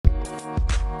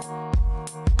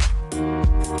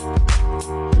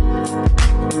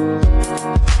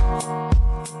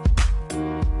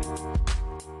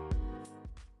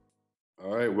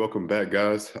welcome back,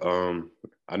 guys.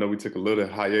 I know we took a little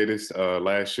hiatus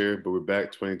last year, but we're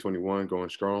back 2021 going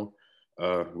strong.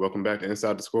 Welcome back to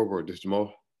Inside the Scoreboard. This is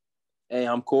Jamal. Hey,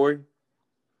 I'm Corey.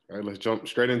 All right, let's jump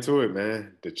straight into it,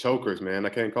 man. The Chokers, man. I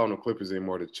can't call them Clippers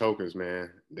anymore. The Chokers,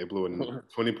 man. They blew a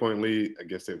 20-point lead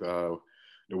against the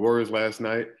Warriors last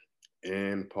night.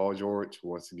 And Paul George,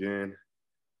 once again,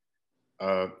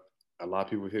 a lot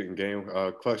of people hitting game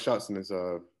clutch shots in this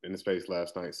space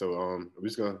last night. So we're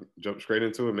just gonna jump straight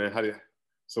into it, man.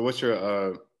 So what's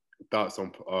your thoughts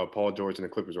on Paul George and the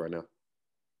Clippers right now?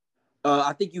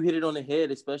 I think you hit it on the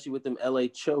head, especially with them LA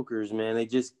Chokers, man. They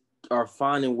just are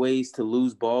finding ways to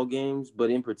lose ball games, but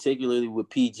in particularly with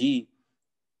PG,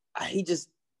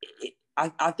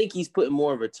 I think he's putting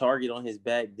more of a target on his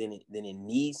back than it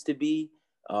needs to be.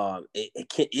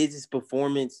 Is his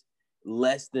performance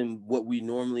less than what we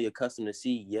normally accustomed to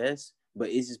see? Yes, but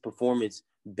is his performance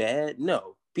bad?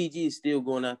 No. PG is still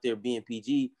going out there being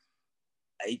PG.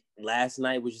 Last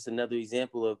night was just another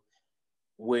example of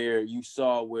where you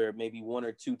saw where maybe one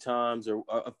or two times or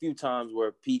a few times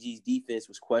where PG's defense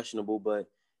was questionable, but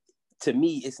to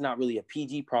me, it's not really a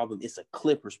PG problem. It's a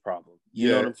Clippers problem. You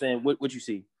know what I'm saying? What you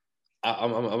see? I'm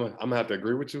gonna have to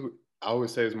agree with you. I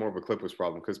would say it's more of a Clippers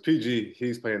problem because PG,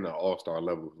 he's playing the all-star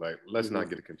level. Like, let's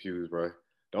not get it confused, bro.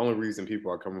 The only reason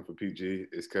people are coming for PG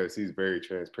is because he's very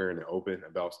transparent and open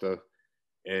about stuff,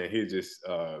 and he just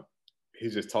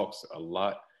talks a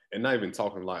lot, and not even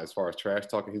talking a lot as far as trash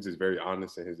talking. He's just very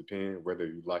honest in his opinion, whether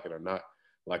you like it or not.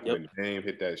 Like when Dame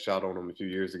hit that shot on him a few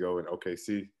years ago in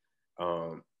OKC,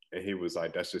 and he was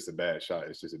like, "That's just a bad shot.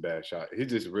 It's just a bad shot." He's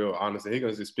just real honest, and he's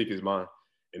gonna just speak his mind.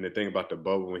 And the thing about the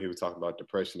bubble, when he was talking about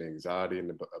depression and anxiety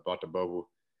and about the bubble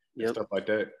and stuff like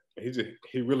that,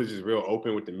 he really just real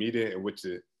open with the media, and which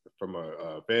is, from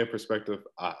a fan perspective,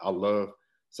 I love.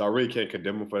 So I really can't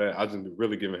condemn him for that. I just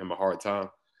really giving him a hard time.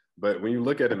 But when you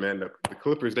look at it, man, the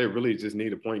Clippers, they really just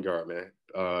need a point guard, man.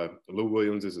 Lou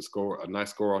Williams is a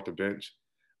nice scorer off the bench.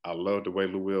 I love the way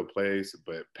Lou Will plays,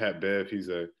 but Pat Bev, he's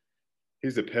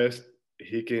a pest.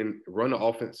 He can run the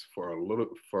offense for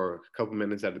a couple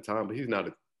minutes at a time, but he's not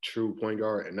a true point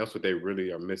guard, and that's what they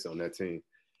really are missing on that team.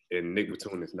 And Nick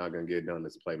Batum is not going to get done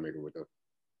as a playmaker with them.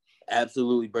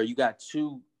 Absolutely, bro. You got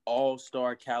two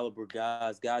all-star caliber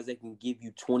guys that can give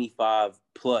you 25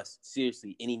 plus,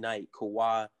 seriously, any night,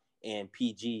 Kawhi and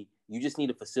PG. You just need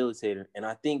a facilitator. And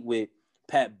I think with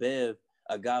Pat Bev,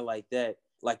 a guy like that,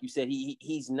 like you said,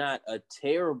 he's not a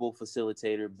terrible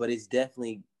facilitator, but it's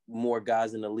definitely more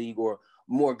guys in the league or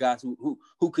more guys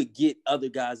who could get other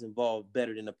guys involved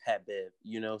better than a Pat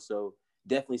Bev, So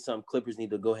definitely some Clippers need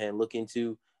to go ahead and look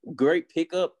into. Great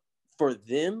pickup for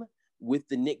them with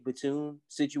the Nick Batum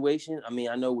situation. I mean,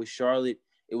 I know with Charlotte,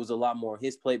 it was a lot more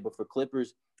his plate, but for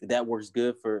Clippers, that works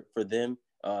good for them.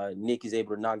 Nick is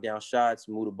able to knock down shots,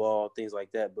 move the ball, things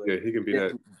like that. But yeah, he can be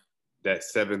that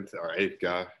seventh or eighth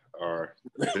guy. Or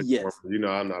yes.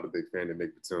 I'm not a big fan of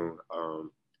Nick Batum.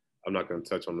 I'm not going to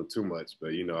touch on him too much,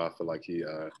 but I feel like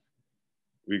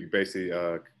we basically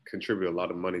contribute a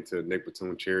lot of money to Nick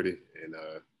Batum charity, and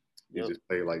he just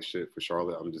played like shit for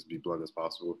Charlotte. I'm just be blunt as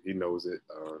possible. He knows it.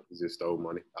 He just stole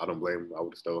money. I don't blame him. I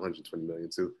would have stole 120 million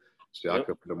too. Shit, I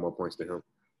could put more points to him.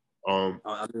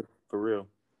 I mean, for real.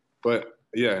 But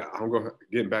yeah, I'm going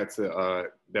getting back to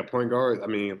that point guard. I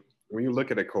mean, when you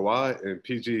look at Kawhi and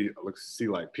PG,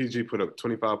 PG put up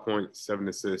 25 points, 7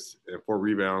 assists, and 4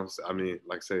 rebounds. I mean,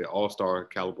 like say, all-star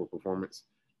caliber performance.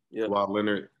 Yep. Kawhi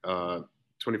Leonard,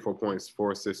 24 points,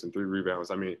 4 assists, and 3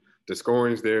 rebounds. I mean, the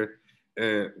scoring's there,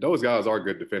 and those guys are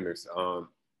good defenders.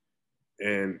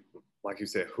 And like you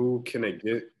said, who can they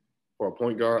get for a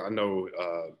point guard? I know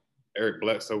Eric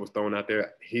Bledsoe was thrown out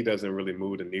there. He doesn't really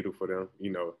move the needle for them.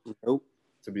 Nope.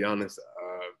 To be honest,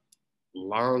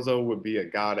 Lonzo would be a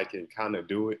guy that can kind of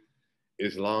do it.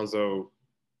 Is Lonzo,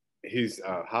 he's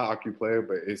a high IQ player,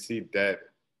 but is he that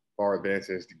far advanced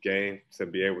in the game to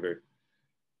be able to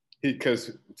 –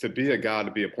 because to be a guy,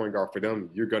 to be a point guard for them,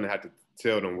 you're going to have to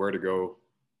tell them where to go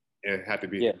and have to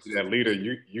be that leader.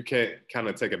 You can't kind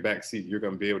of take a back seat. You're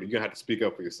going to have to speak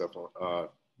up for yourself on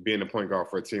being a point guard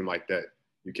for a team like that.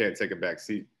 You can't take a back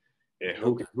seat. And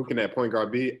who can that point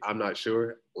guard be? I'm not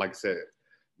sure. Like I said,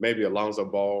 maybe Alonzo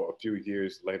Ball a few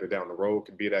years later down the road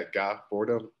could be that guy for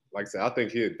them. Like I said, I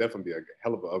think he'd definitely be a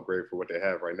hell of an upgrade for what they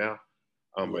have right now.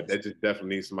 But they just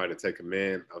definitely need somebody to take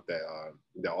command of that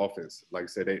the offense. Like I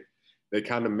said, they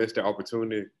kind of missed their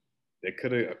opportunity. They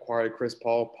could have acquired Chris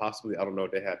Paul, possibly. I don't know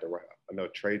if they had the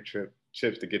trade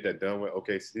chips to get that done with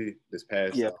OKC this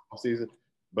past offseason.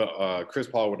 But Chris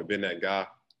Paul would have been that guy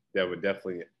that would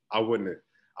definitely – I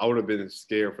would have been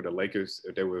scared for the Lakers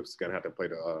if they was going to have to play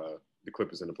the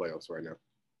Clippers in the playoffs right now.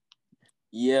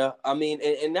 Yeah, I mean,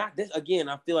 and not this again.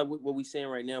 I feel like what we're saying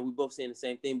right now, we're both saying the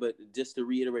same thing. But just to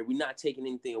reiterate, we're not taking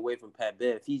anything away from Pat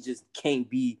Bev. He just can't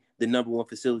be the number one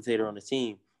facilitator on the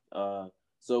team.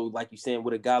 So like you're saying,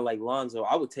 with a guy like Lonzo,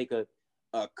 I would take a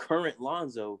current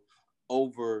Lonzo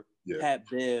over Pat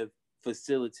Bev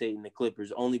facilitating the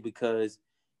Clippers, only because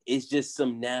it's just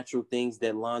some natural things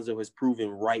that Lonzo has proven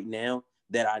right now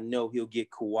that I know he'll get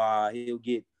Kawhi, he'll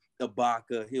get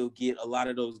Ibaka, he'll get a lot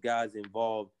of those guys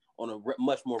involved on a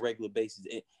much more regular basis.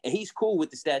 And he's cool with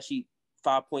the stat sheet,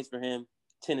 5 points for him,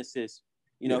 10 assists.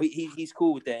 You know, he's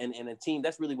cool with that. And a team,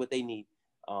 that's really what they need.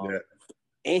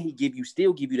 And he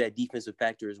still give you that defensive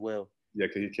factor as well. Yeah,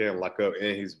 because he can lock up,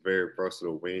 and he's very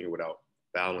versatile wing without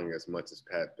fouling as much as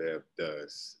Pat Bev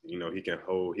does. You know, he can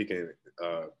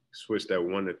switch that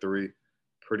 1 to 3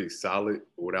 pretty solid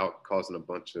without causing a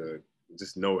bunch of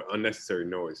just unnecessary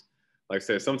noise. Like I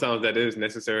said, sometimes that is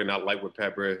necessary, not like what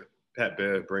Pat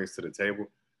Bev brings to the table,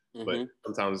 but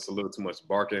sometimes it's a little too much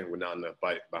barking with not enough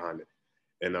bite behind it.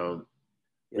 And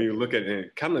when you look at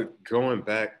it, kind of going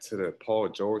back to the Paul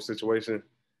George situation,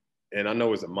 and I know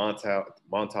it was a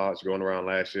montage going around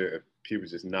last year of people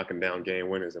just knocking down game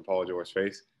winners in Paul George's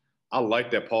face. I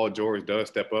like that Paul George does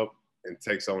step up and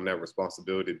takes on that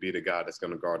responsibility to be the guy that's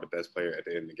going to guard the best player at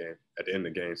the end of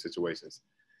the game situations.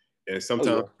 And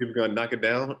sometimes people are going to knock it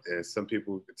down, and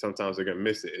sometimes they're going to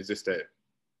miss it. It's just that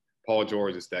Paul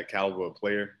George is that caliber of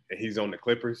player, and he's on the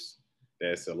Clippers.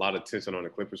 There's a lot of tension on the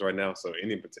Clippers right now. So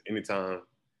anytime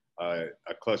a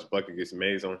clutch bucket gets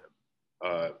made on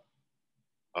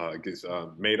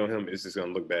him, it's just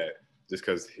gonna look bad. Just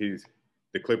because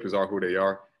the Clippers are who they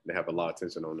are, and they have a lot of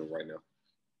tension on them right now.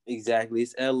 Exactly,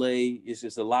 it's LA. It's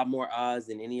just a lot more odds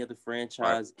than any other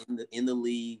franchise in the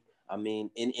league. I mean,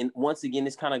 and once again,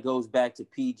 this kind of goes back to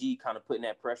PG kind of putting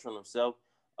that pressure on himself.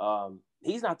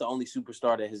 He's not the only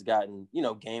superstar that has gotten,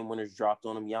 game winners dropped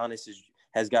on him. Giannis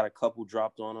has got a couple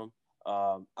dropped on him.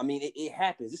 I mean, it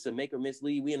happens. This is a make or miss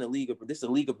league. This is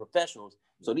a league of professionals.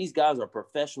 So these guys are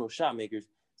professional shot makers.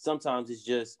 Sometimes it's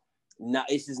just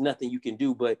nothing you can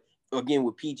do. But again,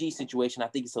 with PG situation, I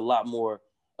think it's a lot more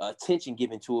attention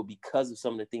given to it because of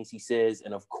some of the things he says.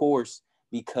 And of course,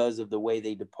 because of the way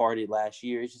they departed last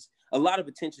year, it's just a lot of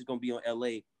attention is going to be on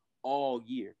LA all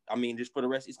year. I mean, just for the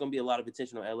rest, it's going to be a lot of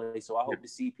attention on LA. So I hope to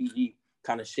see PG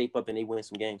kind of shape up and they win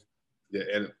some games. Yeah,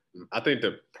 and I think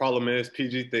the problem is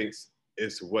PG thinks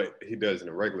it's what he does in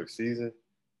the regular season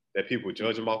that people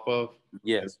judge him off of.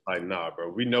 Yes. It's like, nah, bro,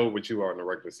 we know what you are in the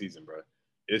regular season, bro.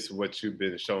 It's what you've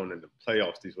been shown in the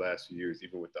playoffs these last few years,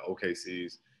 even with the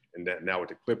OKCs and that now with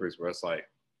the Clippers, where it's like,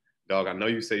 dog, I know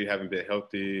you say you haven't been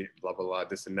healthy, blah, blah, blah,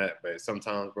 this and that, but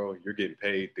sometimes, bro, you're getting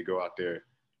paid to go out there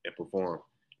and perform.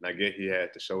 And I get he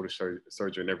had the shoulder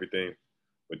surgery and everything,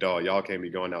 but dog, y'all can't be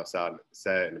going outside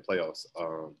sad in the playoffs.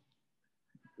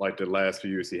 Like the last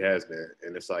few years he has been.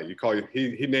 And it's like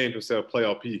he named himself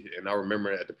Playoff P. And I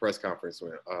remember at the press conference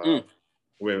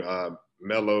when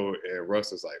Melo and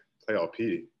Russ was like, Playoff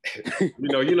P.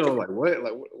 like what?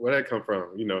 Like where that come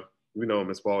from? We know him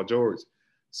as Paul George.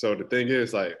 So the thing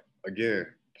is, like, again,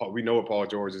 we know what Paul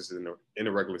George is in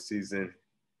the regular season.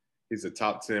 He's a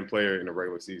top 10 player in the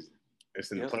regular season.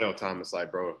 It's in the playoff time. It's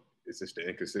like, bro, it's just the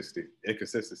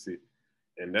inconsistency.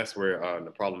 And that's where the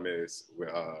problem is.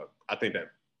 I think that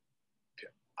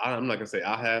I'm not gonna say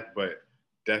I have, but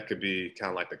that could be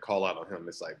kind of like the call out on him.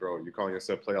 It's like, bro, you calling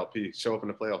yourself playoff P? Show up in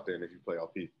the playoff then if you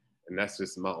playoff P, and that's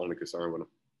just my only concern with him.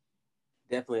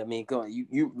 Definitely. I mean,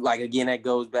 you like again that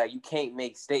goes back. You can't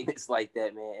make statements like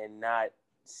that, man, and not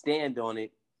stand on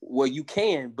it. Well, you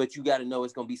can, but you got to know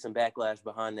it's gonna be some backlash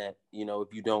behind that.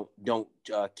 If you don't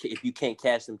if you can't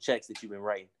cash some checks that you've been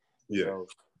writing. Yeah. So,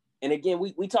 and again,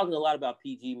 we talking a lot about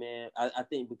PG, man. I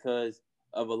think because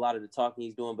of a lot of the talking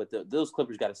he's doing, but those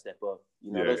Clippers got to step up.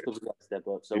 Those Clippers got to step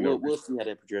up. So we'll see how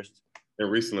that progresses.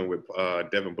 And recently with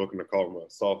Devin Booker and call him a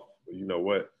soft,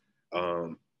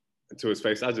 to his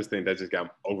face, I just think that just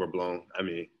got overblown. I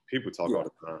mean, people talk all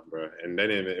the time, bro, and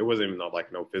it wasn't even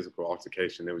like no physical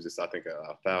altercation. It was just, I think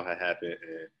a foul had happened,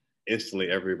 and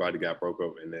instantly everybody got broke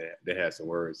up, and they had some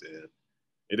words, and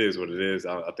it is what it is.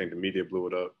 I think the media blew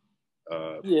it up.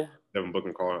 Devin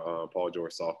Booker called Paul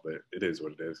George soft, but it is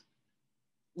what it is.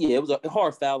 Yeah, it was a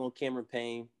hard foul on Cameron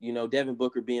Payne. Devin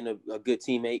Booker being a good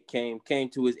teammate came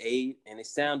to his aid, and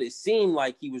it seemed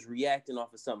like he was reacting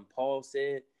off of something Paul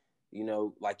said.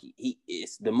 Like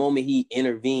it's the moment he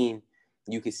intervened,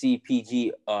 you could see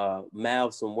PG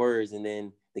mouth some words, and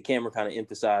then the camera kind of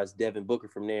emphasized Devin Booker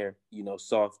from there.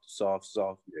 Soft. Yeah,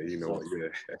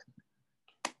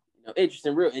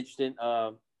 Interesting, real interesting.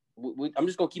 I'm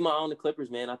just gonna keep my eye on the Clippers,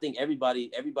 man. I think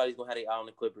everybody's gonna have their eye on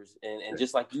the Clippers, and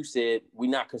just like you said, we're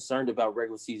not concerned about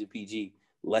regular season PG.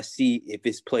 Let's see if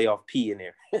it's playoff P in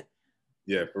there.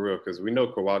 Yeah, for real, because we know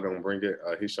Kawhi gonna bring it.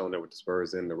 He's shown that with the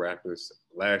Spurs and the Raptors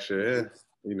last year.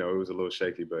 You know, it was a little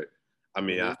shaky, but I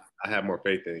mean, I have more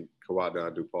faith in Kawhi than I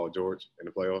do Paul George in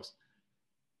the playoffs.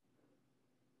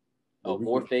 Oh,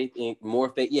 more faith.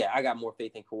 Yeah, I got more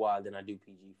faith in Kawhi than I do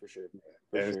PG for sure.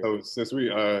 So since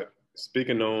we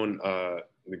speaking on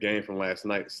the game from last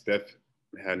night, Steph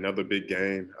had another big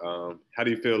game. How do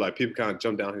you feel like people kind of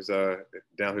jumped down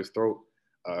his throat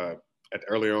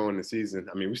earlier on in the season?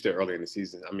 I mean, we still early in the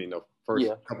season. I mean, the first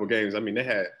couple games. I mean, they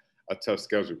had a tough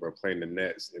schedule, bro, playing the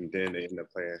Nets, and then they ended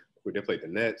up playing. They played the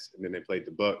Nets, and then they played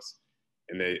the Bucks,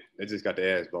 and they just got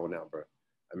their ass blown out, bro.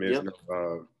 I mean, it's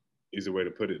no easy way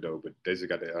to put it though, but they just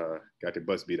got their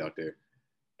butts beat out there.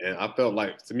 And I felt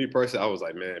like, to me personally, I was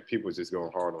like, man, people are just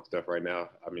going hard on Steph right now.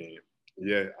 I mean,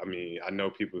 I know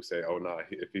people say, oh, no,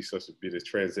 if he's supposed to be this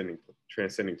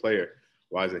transcending player,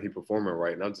 why isn't he performing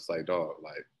right? And I'm just like, dog,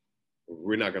 like,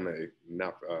 we're not going to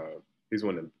not he's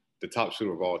one of the top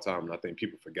shooter of all time. And I think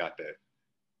people forgot that.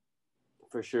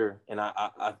 For sure. And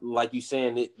I like you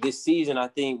saying, this season, I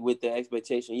think with the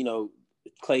expectation, you know,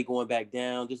 Clay going back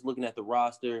down, just looking at the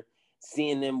roster,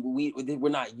 seeing them, we're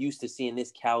not used to seeing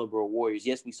this caliber of Warriors.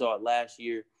 Yes, we saw it last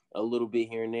year a little bit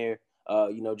here and there.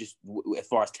 You know, just as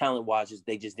far as talent wise,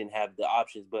 they just didn't have the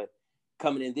options. But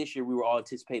coming in this year, we were all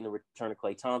anticipating the return of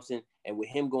Klay Thompson, and with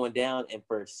him going down, and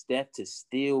for Steph to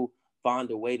still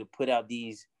find a way to put out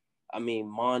these, I mean,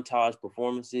 montage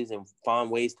performances and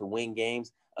find ways to win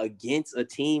games against a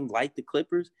team like the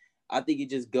Clippers, I think it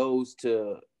just goes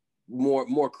to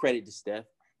more credit to Steph.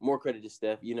 More credit to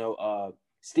Steph. You know,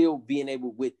 still being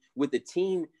able with the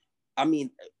team. Coming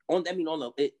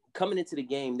into the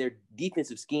game, their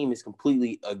defensive scheme is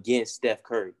completely against Steph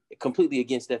Curry.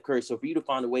 So for you to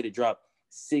find a way to drop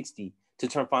 60,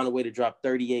 find a way to drop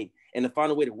 38, and to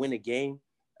find a way to win a game,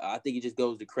 I think it just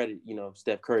goes to credit, you know,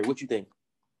 Steph Curry. What you think?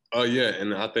 Oh yeah,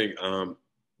 and I think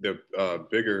the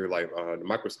bigger the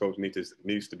microscope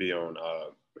needs to be on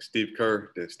Steve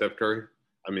Kerr than Steph Curry.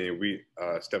 I mean,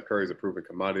 Steph Curry is a proven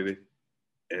commodity,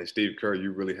 and Steve Kerr,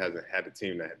 you really hasn't had a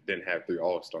team that didn't have three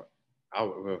All-Stars.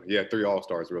 Three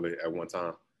All-Stars really at one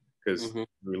time. Because when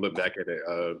we look back at it,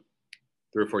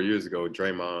 3 or 4 years ago,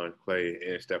 Draymond, Clay,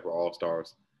 and Steph were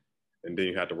All-Stars, and then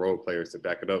you had the role players to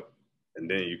back it up, and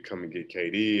then you come and get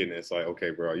KD, and it's like,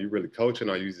 okay, bro, are you really coaching,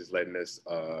 or are you just letting this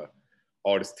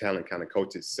all this talent kind of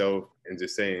coach itself and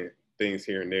just saying things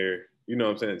here and there? You know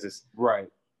what I'm saying? It's just right.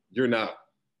 You're not.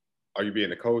 Are you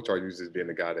being a coach, or are you just being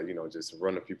the guy that, you know, just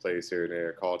run a few plays here and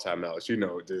there, call timeouts, you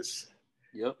know, just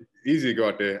easy to go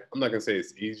out there. I'm not gonna say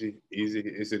it's easy.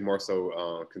 It's just more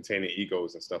so containing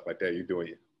egos and stuff like that. You're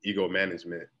doing ego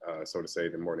management, so to say,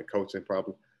 more than coaching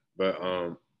probably. But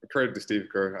credit to Steve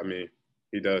Kerr. I mean,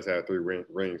 he does have 3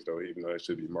 rings though, even though it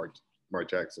should be Mark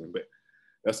Jackson. But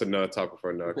that's another topic for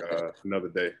another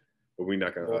day. But we're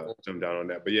not gonna jump down on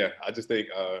that. But yeah, I just think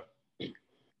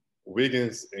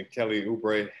Wiggins and Kelly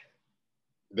Oubre,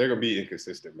 they're gonna be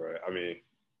inconsistent, bro. I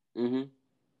mean,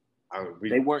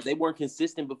 they weren't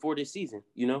consistent before this season,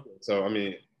 you know. So I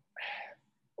mean,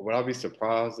 would I be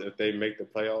surprised if they make the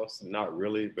playoffs? Not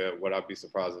really, but would I be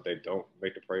surprised if they don't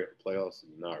make the playoffs?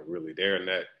 Not really.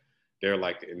 They're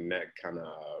like in that kind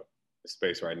of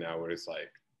space right now where it's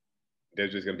like they're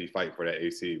just gonna be fighting for that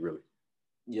AC, really.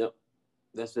 Yep,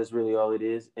 that's really all it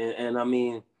is, and I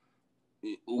mean,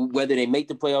 whether they make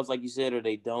the playoffs, like you said, or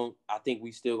they don't, I think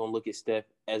we still gonna look at Steph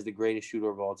as the greatest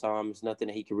shooter of all time. There's nothing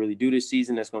that he can really do this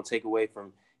season that's gonna take away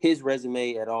from his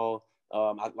resume at all.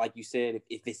 Like you said,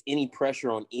 if it's any pressure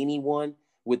on anyone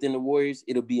within the Warriors,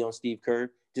 it'll be on Steve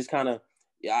Kerr. Just kind of,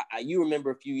 you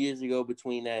remember a few years ago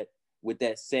with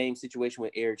that same situation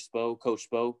with Eric Spo, Coach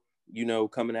Spo, you know,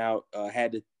 coming out,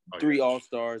 had the 3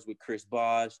 All-Stars with Chris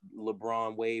Bosh,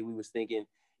 LeBron, Wade. We was thinking,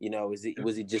 you know, was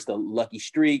it just a lucky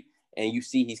streak? And you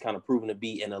see he's kind of proven to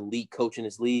be an elite coach in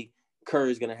this league. Kerr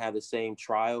is going to have the same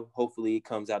trial. Hopefully it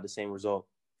comes out the same result.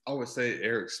 I would say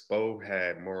Eric Spo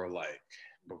had more like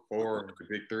before the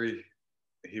Big 3,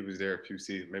 he was there a few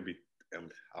seasons, maybe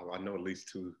I know at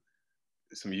least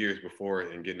some years before,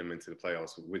 and getting them into the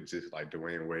playoffs with just like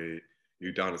Dwayne Wade.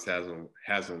 Udonis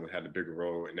Haslem had a bigger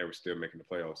role, and they were still making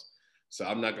the playoffs. So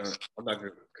I'm not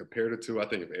gonna compare the two. I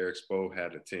think if Eric Spo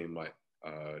had a team like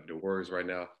the Warriors right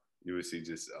now, you would see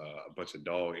just a bunch of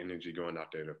dog energy going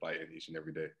out there to fight each and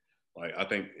every day. Like, I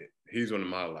think he's one of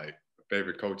my like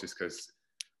favorite coaches because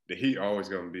the Heat are always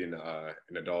going to be in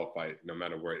the dog fight no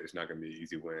matter what. It's not going to be an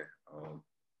easy win.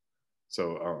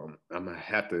 So I'm gonna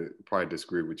have to probably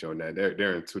disagree with you on that.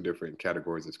 They're in two different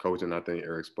categories as coaching. I think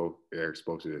Eric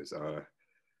Spoelstra is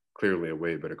clearly a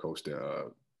way better coach than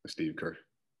Steve Kerr.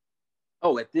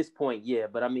 Oh, at this point, yeah.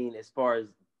 But I mean, as far as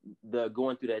the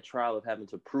going through that trial of having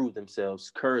to prove themselves,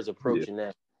 Kerr is approaching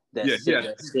that Yeah,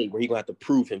 yeah. state where he's gonna have to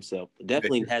prove himself.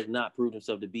 Definitely Yeah. has not proved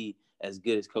himself to be as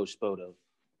good as Coach Spo though.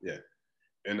 Yeah,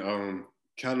 and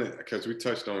kind of because we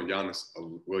touched on Giannis.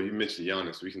 Well, you mentioned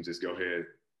Giannis. We can just go ahead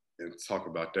and talk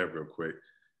about that real quick.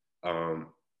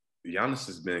 Giannis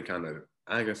has been kind of,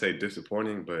 I ain't gonna say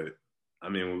disappointing, but I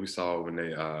mean when we saw when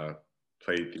they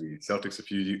played the Celtics a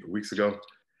few weeks ago,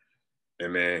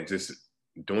 and man, just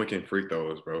doinking free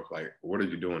throws, bro. Like, what are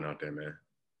you doing out there, man?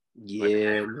 Like,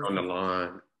 Yeah, on the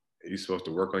line, you're supposed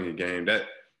to work on your game. That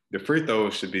the free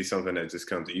throws should be something that just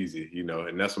comes easy, you know.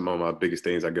 And that's one of my biggest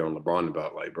things I get on LeBron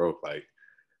about. Like, bro, like,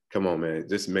 come on, man,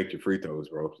 just make your free throws,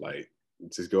 bro. Like,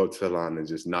 just go up to the line and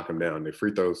just knock them down. The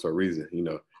free throws for a reason, you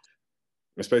know.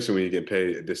 Especially when you get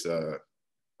paid this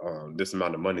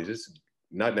amount of money, just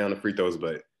knock down the free throws.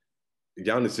 But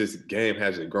Giannis' game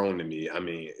hasn't grown to me. I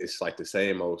mean, it's like the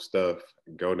same old stuff.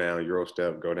 Go down, Euro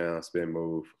step, go down, spin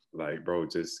move. Like, bro,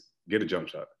 just get a jump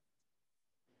shot.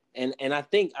 and I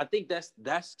think that's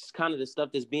kind of the stuff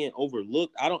that's being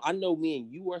overlooked. I know me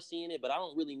and you are seeing it, but I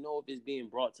don't really know if it's being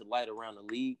brought to light around the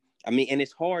league. I mean, and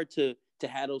it's hard to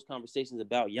have those conversations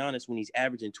about Giannis when he's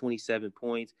averaging 27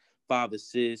 points, 5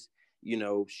 assists, you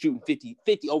know, shooting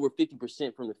 50 over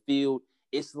 50% from the field.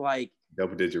 It's like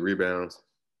double-digit rebounds.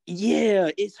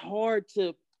 Yeah, it's hard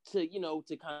to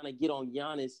kind of get on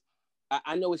Giannis.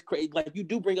 I know it's crazy. Like, you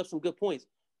do bring up some good points,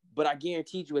 but I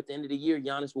guarantee you at the end of the year,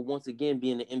 Giannis will once again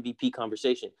be in the MVP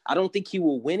conversation. I don't think he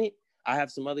will win it. I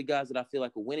have some other guys that I feel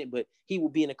like will win it, but he will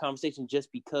be in the conversation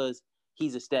just because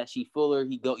he's a stat sheet fuller.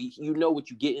 You know what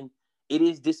you're getting. It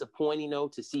is disappointing, though,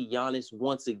 to see Giannis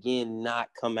once again not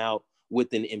come out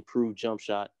with an improved jump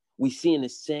shot. We seeing the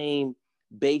same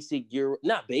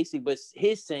not basic, but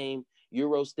his same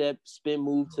Euro step, spin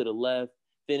move to the left,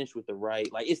 finish with the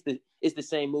right. Like, it's the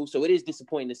same move. So it is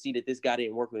disappointing to see that this guy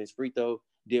didn't work on his free throw,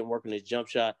 didn't work on his jump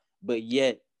shot, but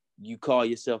yet you call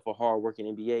yourself a hard-working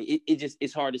NBA.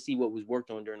 It's hard to see what was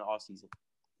worked on during the offseason.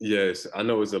 Yes, I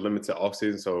know it's a limited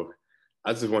offseason, so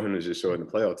I just want him to just show it in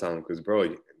the playoff time because,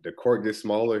 bro, the court gets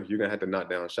smaller. You're going to have to knock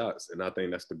down shots. And I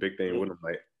think that's the big thing with him.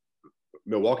 Like,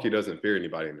 Milwaukee doesn't fear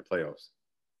anybody in the playoffs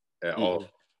at all.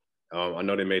 I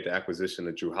know they made the acquisition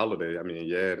of Jrue Holiday. I mean,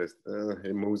 yeah,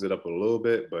 it moves it up a little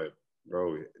bit, but,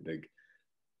 bro,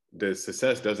 the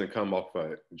success doesn't come off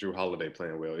of Jrue Holiday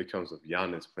playing well. It comes with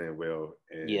Giannis playing well.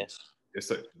 And yes,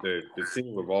 the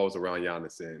team revolves around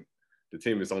Giannis, and the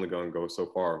team is only going to go so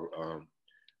far.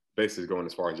 Basically going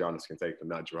as far as Giannis can take, but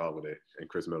not Jrue Holiday and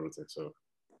Chris Middleton. So,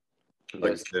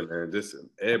 like I said, man, just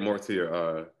add more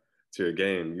to your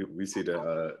game. We see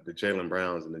the Jaylen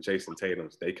Browns and the Jason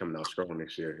Tatums. They coming out strong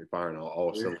next year, firing on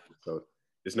all cylinders. So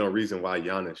there's no reason why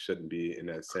Giannis shouldn't be in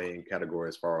that same category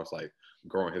as far as like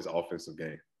growing his offensive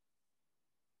game.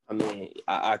 I mean,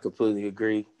 I completely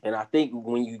agree, and I think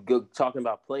when you go talking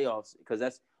about playoffs, because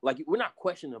that's like, we're not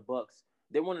questioning the Bucks.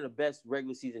 They're one of the best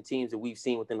regular season teams that we've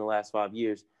seen within the last 5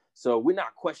 years. So we're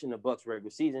not questioning the Bucks regular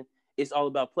season. It's all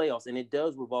about playoffs, and it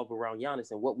does revolve around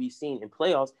Giannis. And what we've seen in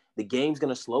playoffs, the game's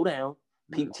going to slow down.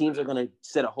 Teams are going to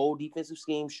set a whole defensive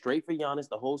scheme straight for Giannis,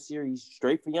 the whole series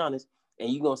straight for Giannis, and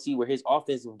you're going to see where his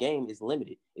offensive game is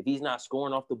limited. If he's not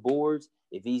scoring off the boards,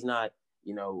 if he's not,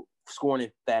 scoring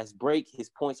in fast break, his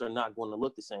points are not going to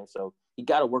look the same. So he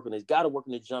got to work on this. Got to work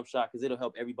on his jump shot because it'll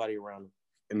help everybody around him.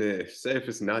 And then say if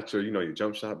it's not your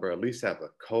jump shot, bro, at least have a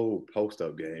cold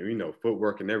post-up game,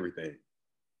 footwork and everything.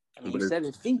 I mean, you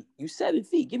 7 feet. You 7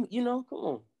 feet. Give me, come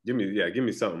on. Give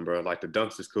me something, bro. Like, the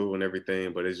dunks is cool and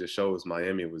everything, but it just shows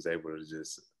Miami was able to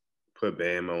just put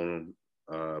Bam on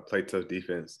them, play tough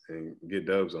defense, and get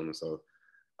dubs on them. So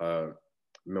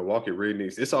Milwaukee really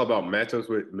needs – it's all about matchups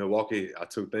with Milwaukee, I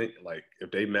too think. Like,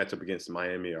 if they match up against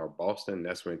Miami or Boston,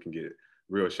 that's when it can get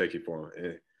real shaky for them.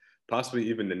 And possibly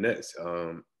even the Nets.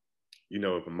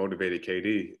 If a motivated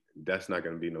KD, that's not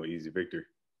going to be no easy victory.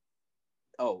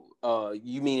 Oh,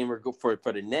 you mean for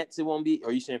the Nets it won't be? Or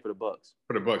are you saying for the Bucks?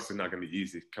 For the Bucks, it's not going to be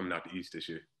easy coming out the East this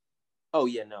year. Oh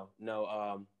yeah,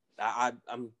 no.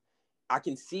 I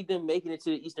can see them making it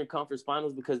to the Eastern Conference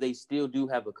Finals because they still do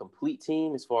have a complete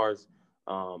team as far as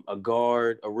a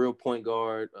guard, a real point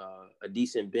guard, a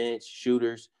decent bench,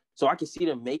 shooters. So I can see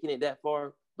them making it that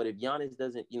far. But if Giannis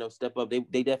doesn't, step up, they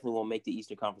definitely won't make the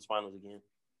Eastern Conference Finals again.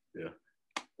 Yeah.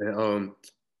 And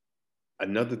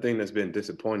another thing that's been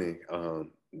disappointing,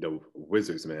 the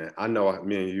Wizards, man. I know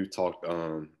me and you talked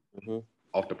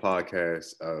off the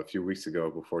podcast a few weeks ago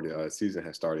before the season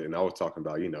had started, and I was talking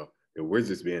about, the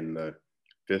Wizards being the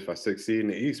fifth or sixth seed in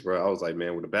the East, bro. I was like,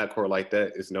 man, with a backcourt like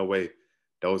that, it's no way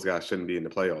those guys shouldn't be in the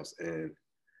playoffs. And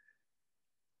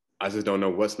I just don't know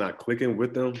what's not clicking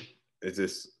with them. It's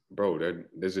just, bro, they're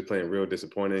just playing real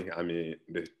disappointing. I mean,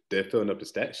 they're filling up the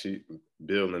stat sheet,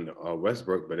 Bill and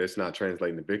Westbrook, but it's not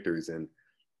translating to victories. And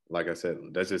like I said,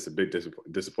 that's just a big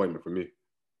disappointment for me.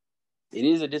 It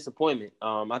is a disappointment.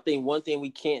 I think one thing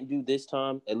we can't do this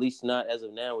time, at least not as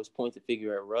of now, is point the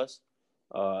figure at Russ.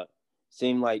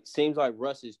 Seems like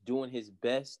Russ is doing his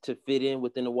best to fit in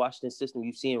within the Washington system.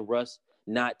 You've seen Russ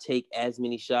not take as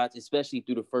many shots, especially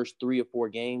through the first 3 or 4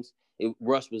 games.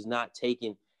 Russ was not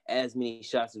taking as many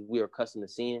shots as we are accustomed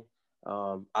to seeing.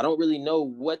 I don't really know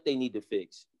what they need to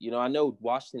fix. I know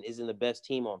Washington isn't the best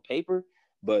team on paper,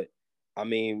 but I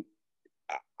mean,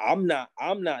 I'm not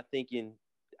thinking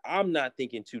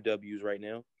 2 W's right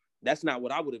now. That's not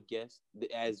what I would have guessed.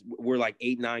 As we're like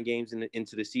 8-9 games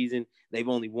into the season, they've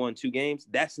only won 2 games.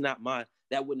 That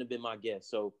wouldn't have been my guess.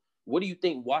 So, what do you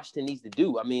think Washington needs to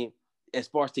do? I mean, as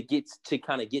far as to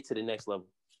kind of get to the next level.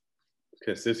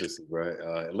 Consistency, right?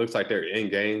 It looks like they're in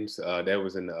games. That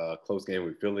was in a close game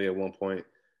with Philly at one point.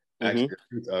 Actually,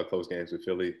 close games with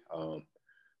Philly.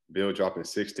 Bill dropping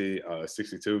 60,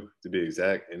 62 to be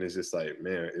exact. And it's just like,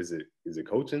 man, is it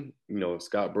coaching?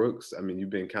 Scott Brooks, I mean, you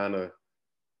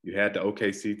had the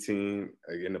OKC team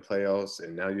in the playoffs,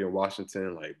 and now you're in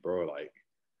Washington. Like, bro, like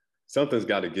something's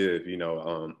got to give.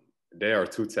 They are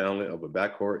too talented of a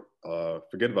backcourt.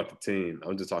 Forget about the team.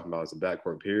 I'm just talking about as a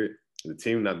backcourt period. The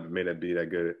team may not be that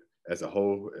good as a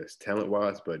whole, as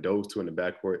talent-wise, but those two in the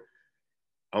backcourt,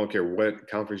 I don't care what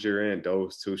conference you're in,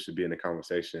 those two should be in the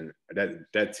conversation.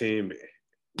 That team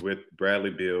with Bradley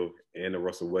Beal and the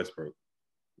Russell Westbrook,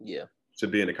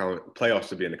 should be in the playoffs.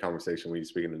 Should be in the conversation when you're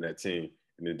speaking to that team.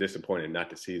 And it's disappointing not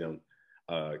to see them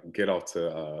get off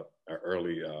to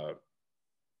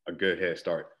a good head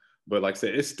start. But like I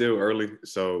said, it's still early,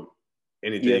 so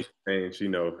anything can change.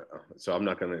 So I'm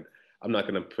not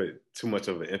gonna put too much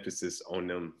of an emphasis on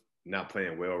them not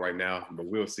playing well right now. But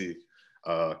we'll see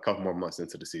a couple more months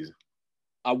into the season.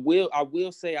 I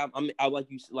will say I like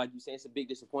you say it's a big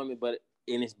disappointment, but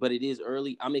it is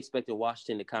early. I'm expecting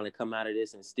Washington to kind of come out of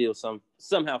this and still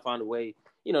somehow find a way,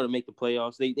 to make the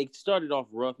playoffs. They started off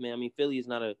rough, man. I mean, Philly is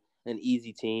not an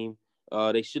easy team.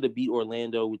 They should have beat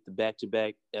Orlando with the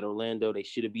back-to-back at Orlando. They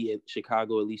should have beat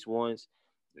Chicago at least once.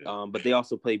 Yeah. But they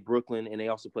also play Brooklyn, and they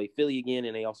also play Philly again,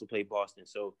 and they also play Boston.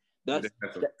 So that's a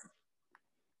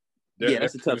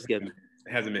tough schedule.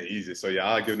 It hasn't been easy. So, yeah,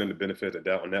 I'll give them the benefit of the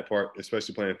doubt on that part,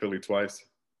 especially playing Philly twice,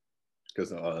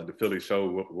 because the Philly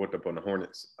show whooped up on the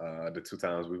Hornets the 2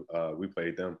 times we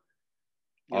played them.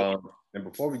 Yep. And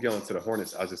before we get into the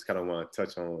Hornets, I just kind of want to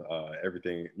touch on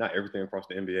not everything across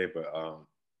the NBA, but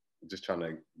just trying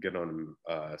to get on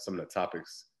some of the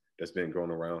topics that's been going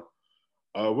around.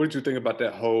 What did you think about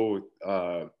that whole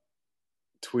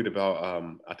tweet about,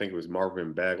 I think it was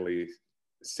Marvin Bagley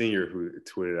Sr. who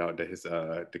tweeted out that his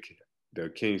the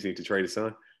Kings need to trade his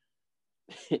son?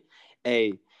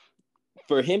 Hey,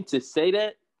 for him to say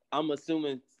that, I'm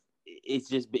assuming it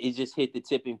just hit the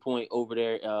tipping point over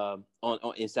there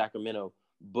in Sacramento.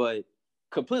 But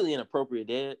completely inappropriate,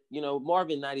 Dad.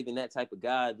 Marvin not even that type of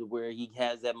guy to where he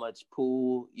has that much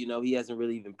pull. He hasn't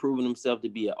really even proven himself to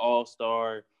be an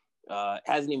all-star.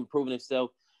 Hasn't even proven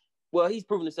himself. Well, he's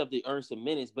proven himself to earn some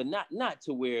minutes, but not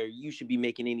to where you should be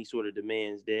making any sort of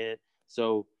demands, Dad.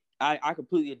 So I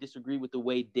completely disagree with the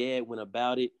way Dad went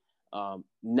about it.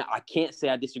 I can't say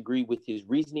I disagree with his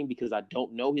reasoning because I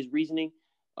don't know his reasoning.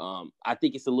 I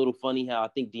think it's a little funny how I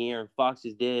think De'Aaron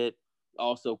Fox's dad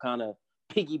also kind of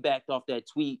piggybacked off that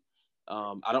tweet.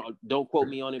 Don't quote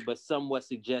me on it, but somewhat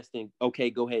suggesting,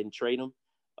 okay, go ahead and trade him.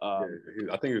 I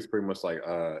think it was pretty much like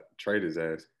trade his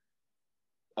ass.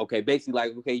 Okay, basically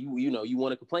like, okay, you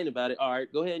want to complain about it. All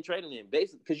right, go ahead and trade him then.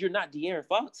 Basically, because you're not De'Aaron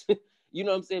Fox. You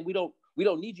know what I'm saying? We don't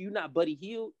need you. You're not Buddy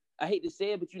Hield. I hate to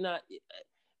say it, but you're not.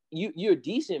 You're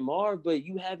decent, Marv, but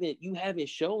you haven't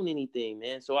shown anything,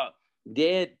 man. So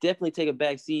Dad, definitely take a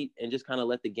back seat and just kind of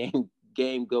let the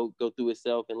game go through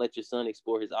itself and let your son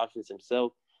explore his options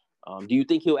himself. Do you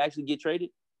think he'll actually get traded?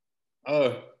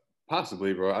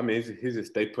 Possibly, bro. I mean,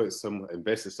 they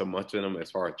invested so much in him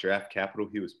as far as draft capital.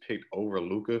 He was picked over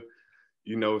Luka,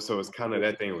 so it's kind of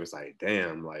that thing where it's like,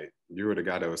 damn, like you were the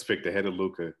guy that was picked ahead of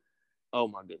Luka. Oh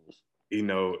my goodness.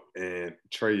 And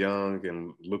Trae Young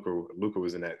and Luka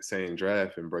was in that same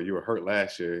draft, and bro, you were hurt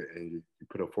last year, and you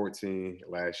put up 14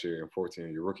 last year and 14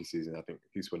 in your rookie season. I think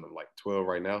he's putting up like 12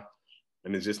 right now,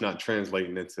 and it's just not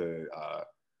translating into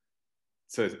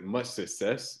to much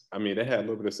success. I mean, they had a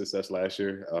little bit of success last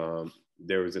year.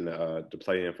 There was in the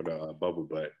play-in for the bubble,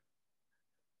 but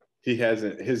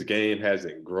his game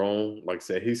hasn't grown. Like I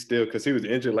said, he's still, because he was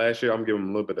injured last year. I'm giving him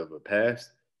a little bit of a pass,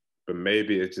 but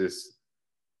maybe it's just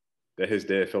that his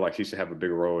dad feel like he should have a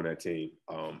bigger role in that team.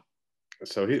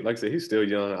 So he, like I said, he's still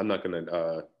young. I'm not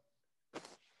gonna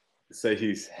say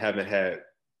he doesn't have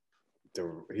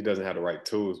the right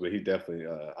tools, but he definitely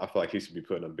I feel like he should be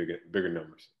putting up bigger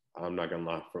numbers. I'm not gonna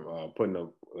lie, from putting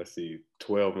up, let's see,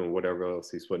 12 and whatever else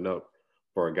he's putting up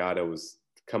for a guy that was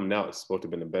coming out supposed to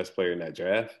have been the best player in that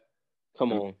draft.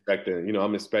 Come on.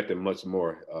 I'm expecting much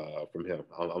more from him.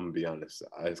 I'm gonna be honest.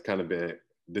 It's kind of been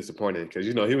disappointing because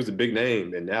he was a big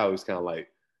name, and now it's kind of like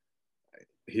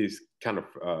he's kind of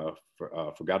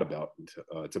forgot about.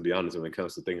 To be honest, when it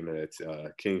comes to thinking of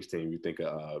that Kings team, you think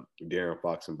of De'Aaron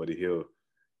Fox and Buddy Hield,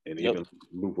 and even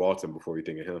Luke Walton before you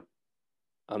think of him.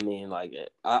 I mean, like,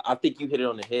 I think you hit it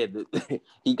on the head.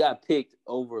 He got picked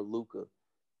over Luka.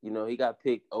 He got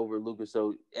picked over Luka.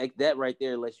 So that right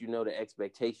there lets you know the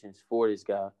expectations for this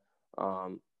guy.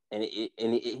 And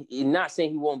not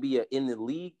saying he won't be in the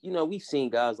league. We've seen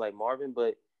guys like Marvin,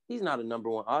 but he's not a number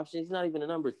one option. He's not even a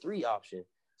number 3 option.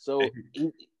 So,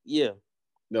 yeah.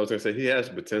 No, I was going to say, he has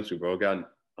potential, bro. Got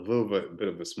a little bit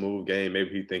of a smooth game. Maybe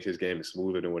he thinks his game is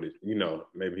smoother than what it,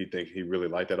 maybe he thinks he really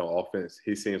liked that on offense.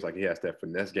 He seems like he has that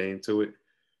finesse game to it.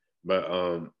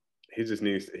 But he has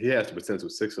the potential,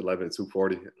 6'11",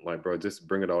 240. Like, bro, just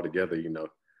bring it all together,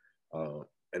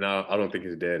 and I don't think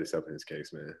his dad is helping his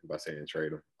case, man, by saying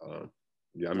trade him.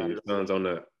 I mean, his son's on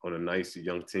a nice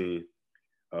young team.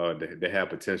 They have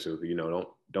potential.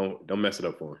 Don't mess it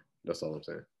up for him. That's all I'm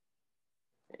saying.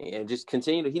 And just he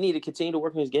need to continue to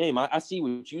work on his game. I see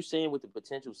what you're saying with the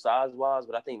potential size-wise,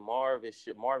 but I think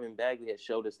Marvin Bagley has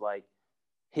showed us, like,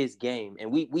 his game.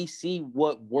 And we see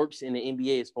what works in the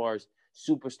NBA as far as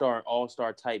superstar and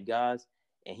all-star type guys,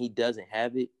 and he doesn't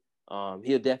have it.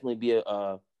 He'll definitely be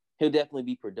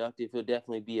productive. He'll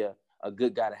definitely be a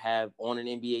good guy to have on an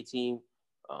NBA team.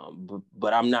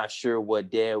 But I'm not sure what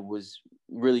Dad was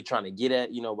really trying to get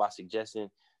at, by suggesting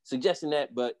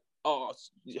that. But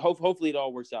hopefully it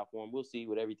all works out for him. We'll see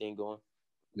with everything going.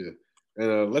 Yeah,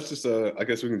 and let's just I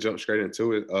guess we can jump straight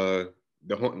into it.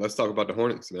 Let's talk about the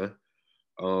Hornets, man.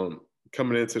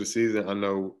 Coming into the season, I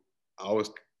know I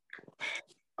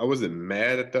wasn't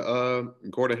mad at the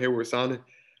Gordon Hayward signing.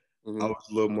 Mm-hmm. I was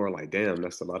a little more like, damn,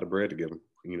 that's a lot of bread to give him,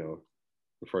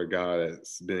 for a guy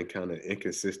that's been kind of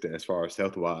inconsistent as far as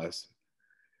health wise.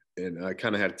 And I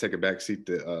kind of had to take a back seat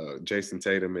to Jason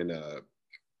Tatum and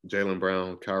Jaylen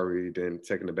Brown, Kyrie, then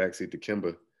taking the backseat to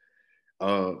Kemba.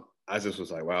 I just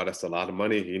was like, wow, that's a lot of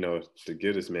money, to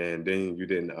get this man. Then you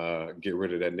didn't get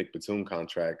rid of that Nick Batum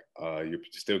contract. You're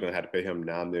still gonna have to pay him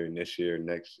 $9 million this year,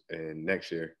 next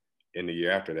year, and the year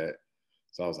after that.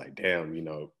 So I was like, damn,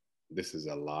 this is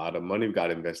a lot of money we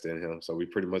got invested in him. So we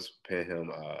pretty much paying him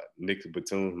Nick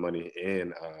Batum money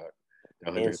and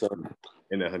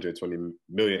 $120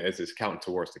 million as it's counting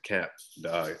towards the cap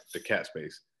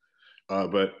space.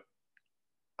 But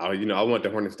I want the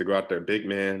Hornets to go out there big,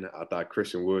 man. I thought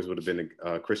Christian Wood would have been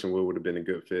a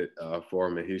good fit for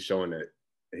him, and he's showing that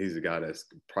he's a guy that's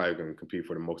probably going to compete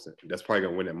for that's probably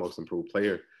going to win that most improved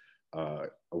player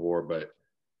award. But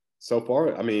so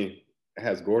far, I mean,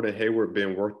 has Gordon Hayward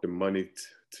been worth the money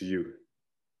to you?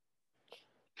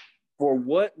 For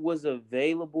what was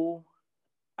available,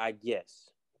 I guess.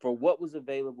 For what was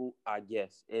available, I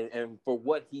guess. And for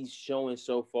what he's showing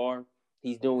so far,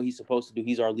 he's doing what he's supposed to do.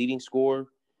 He's our leading scorer.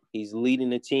 He's leading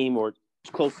the team or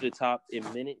close to the top in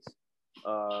minutes.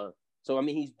 So, I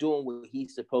mean, he's doing what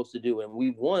he's supposed to do. And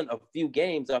we've won a few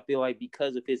games, I feel like,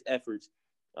 because of his efforts.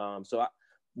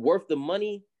 Worth the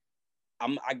money,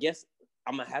 I guess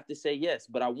I'm going to have to say yes.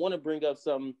 But I want to bring up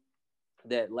something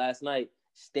that last night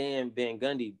Stan Van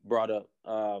Gundy brought up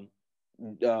while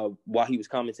he was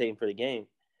commentating for the game.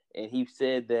 And he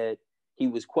said that he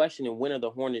was questioning when are the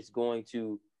Hornets going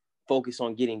to focus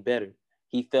on getting better.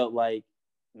 He felt like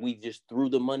we just threw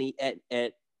the money at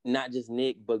not just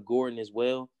Nick, but Gordon as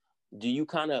well. Do you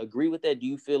kind of agree with that? Do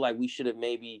you feel like we should have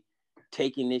maybe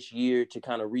taken this year to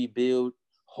kind of rebuild,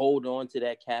 hold on to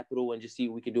that capital, and just see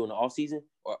what we can do in the offseason?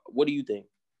 Or what do you think?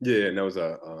 Yeah, and that was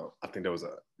I think that was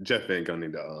Jeff Van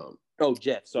Gundy.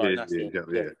 Jeff. Sorry, yeah,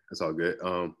 that's all good.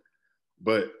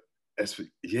 But I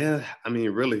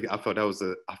mean, really, I felt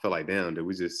like, damn, did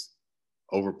we just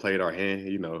overplayed our hand?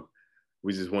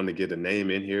 We just wanted to get a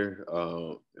name in here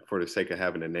for the sake of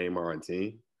having a name on our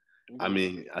team. Mm-hmm. I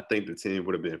mean, I think the team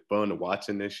would have been fun to watch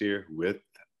in this year with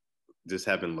just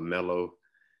having LaMelo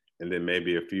and then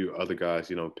maybe a few other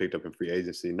guys, picked up in free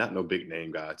agency. Not no big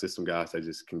name guys, just some guys that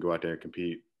just can go out there and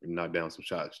compete and knock down some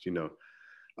shots.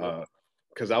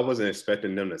 Because I wasn't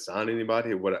expecting them to sign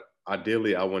anybody.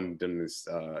 Ideally I wanted them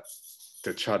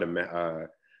to try to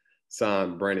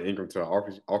sign Brandon Ingram to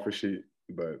an offer sheet,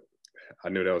 but I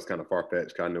knew that was kind of far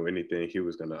fetched. I knew anything he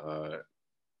was gonna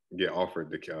get offered,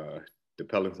 the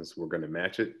Pelicans were gonna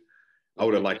match it. I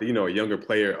would have liked, a younger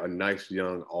player, a nice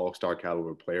young all-star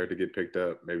caliber player to get picked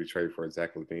up, maybe trade for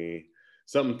Zach LaVine,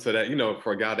 something to that,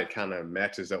 for a guy that kind of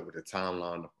matches up with the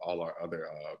timeline of all our other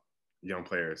young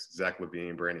players, Zach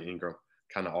LaVine, Brandon Ingram,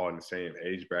 kind of all in the same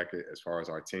age bracket as far as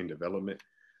our team development.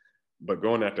 But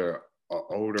going after an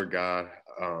older guy,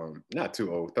 not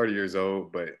too old, 30 years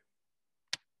old, but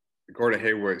Gordon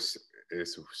Hayward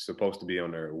is supposed to be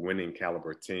on a winning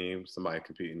caliber team, somebody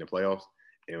competing in the playoffs.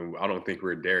 And I don't think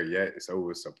we're there yet. So it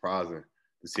was surprising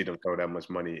to see them throw that much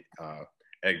money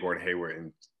at Gordon Hayward.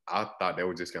 And I thought they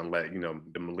were just going to let,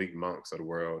 the Malik Monks of the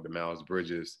world, the Miles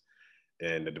Bridges,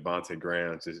 and the Devontae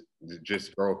Grahams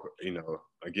just grow,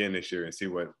 again this year and see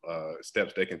what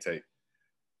steps they can take.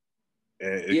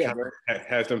 And it kind of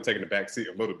has them taking the back seat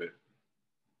a little bit.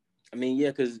 I mean,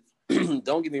 yeah, because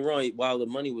don't get me wrong, while the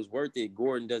money was worth it,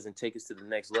 Gordon doesn't take us to the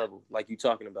next level like you're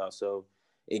talking about. So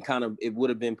it would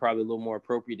have been probably a little more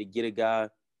appropriate to get a guy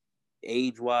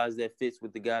age-wise that fits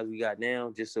with the guys we got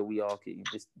now, just so we all can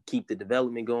just keep the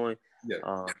development going.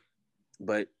 Yeah.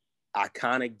 But I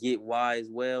kind of get why as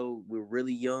well. We're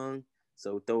really young,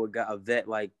 so throw a vet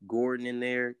like Gordon in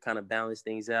there, kind of balance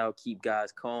things out, keep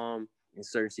guys calm in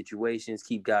certain situations,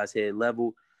 keep guys head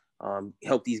level,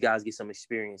 help these guys get some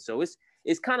experience. So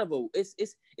it's kind of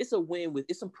it's a win with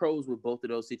some pros with both of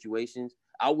those situations.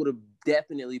 I would have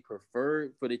definitely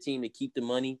preferred for the team to keep the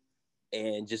money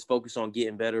and just focus on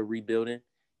getting better, rebuilding,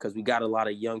 because we got a lot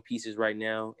of young pieces right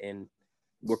now, and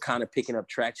we're kind of picking up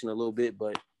traction a little bit.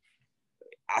 But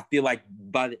I feel like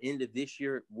by the end of this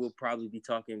year, we'll probably be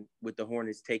talking with the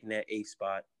Hornets taking that eighth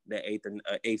spot in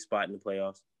the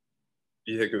playoffs.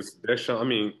 Yeah, because they're showing. I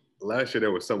mean, last year they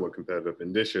were somewhat competitive,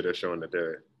 and this year they're showing that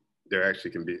they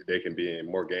actually can be in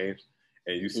more games.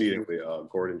 And you see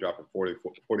Gordon dropping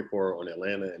 44 on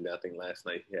Atlanta, and I think last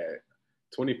night he had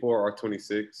 24 or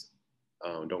 26.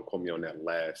 Don't quote me on that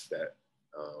last stat.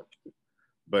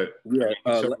 But yeah,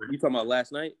 you talking about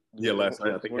last night? Yeah, last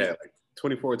night I think he had like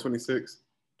 24 or 26.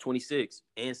 26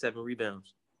 and 7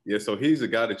 rebounds. Yeah, so he's a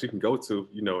guy that you can go to,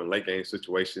 in late game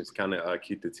situations, kind of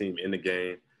keep the team in the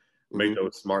game, make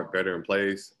those smart veteran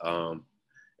plays. It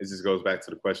just goes back to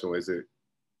the question: was it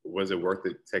worth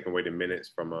it taking away the minutes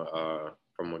from a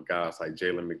guys like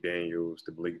Jalen McDaniels,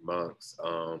 the Malik Monks?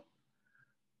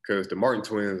 Because the Martin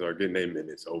twins are getting their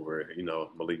minutes over,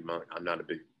 Malik Monk. I'm not a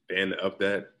big fan of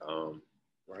that.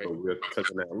 Right. But we'll touch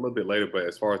on that a little bit later. But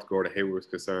as far as Gordon Hayward is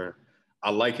concerned, I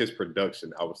like his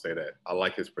production. I would say that. I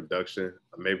like his production.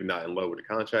 I'm maybe not in love with the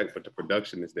contract, but the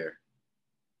production is there.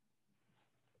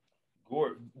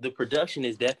 The production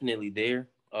is definitely there.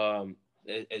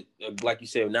 Like you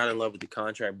said, not in love with the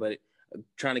contract, but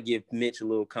trying to give Mitch a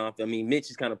little confidence. I mean, Mitch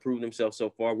has kind of proven himself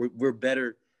so far. We're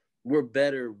better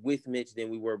with Mitch than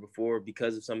we were before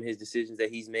because of some of his decisions that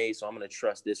he's made. So I'm going to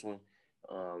trust this one.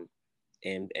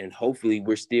 And hopefully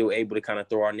we're still able to kind of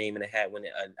throw our name in the hat when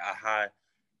a high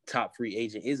top free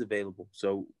agent is available.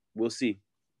 So we'll see.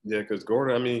 Yeah, because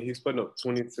Gordon, I mean, he's putting up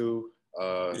 22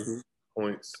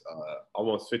 points,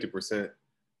 almost 50%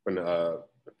 from the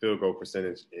field goal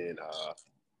percentage, and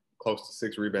close to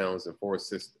 6 rebounds and 4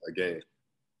 assists a game.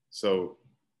 So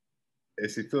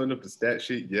is he filling up the stat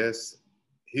sheet? Yes.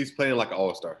 He's playing like an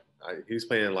all-star. He's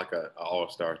playing like an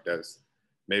all-star that's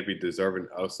maybe deserving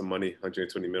of some money.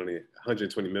 120 million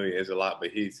is a lot,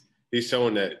 but he's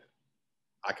showing that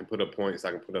I can put up points, I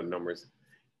can put up numbers,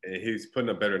 and he's putting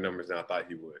up better numbers than I thought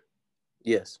he would.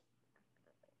 Yes.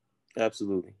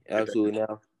 Absolutely. Now,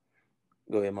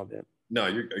 go ahead, my bad. No,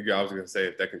 I was going to say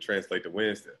if that can translate to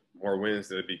wins, more wins,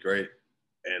 that'd be great.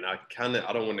 And I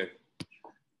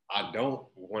don't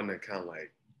want to kind of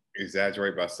like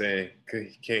exaggerate by saying, can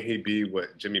he be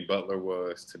what Jimmy Butler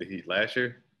was to the Heat last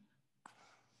year?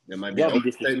 That might be. Y'all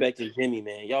be disrespecting Jimmy,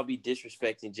 man. Y'all be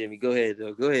disrespecting Jimmy. Go ahead,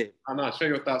 though. Go ahead. I'm not share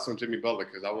your thoughts on Jimmy Butler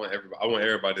because I want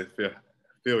everybody to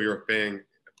feel your hear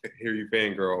you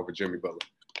fangirl over Jimmy Butler.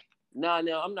 No,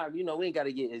 I'm not. We ain't got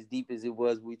to get as deep as it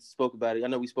was. We spoke about it. I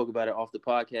know we spoke about it off the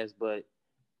podcast, but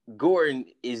Gordon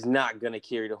is not going to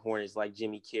carry the Hornets like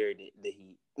Jimmy carried the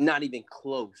Heat. Not even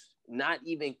close. Not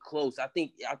even close. I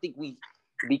think we,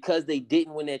 because they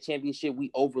didn't win that championship, we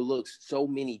overlooked so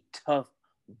many tough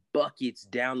buckets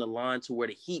down the line to where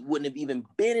the Heat wouldn't have even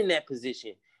been in that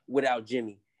position without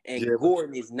Jimmy. And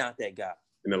Gordon is not that guy.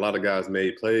 And a lot of guys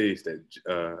made plays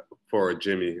that for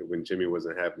Jimmy when Jimmy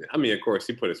wasn't having it. I mean, of course,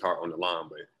 he put his heart on the line,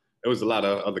 but there was a lot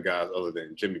of other guys other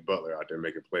than Jimmy Butler out there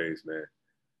making plays, man.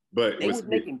 But They was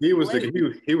making he was plays.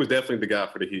 he was definitely the guy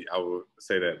for the Heat. I will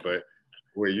say that. But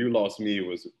where you lost me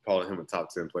was calling him a top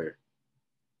 10 player.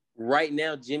 Right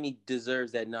now, Jimmy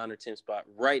deserves that 9 or 10 spot.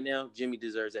 Right now, Jimmy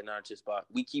deserves that 9 or 10 spot.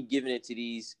 We keep giving it to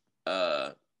these.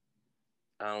 I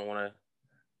don't want to.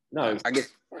 No, I guess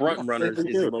front runners is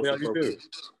the most appropriate.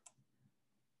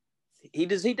 He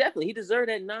definitely deserves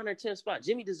that 9 or 10 spot.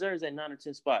 Jimmy deserves that 9 or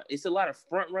 10 spot. It's a lot of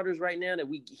front runners right now that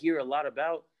we hear a lot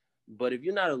about. But if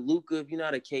you're not a Luka, if you're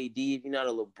not a KD, if you're not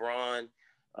a LeBron,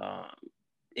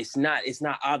 it's not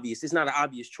obvious. It's not an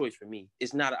obvious choice for me.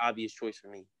 It's not an obvious choice for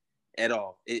me at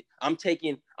all. I'm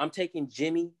taking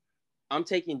Jimmy. I'm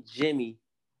taking Jimmy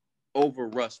over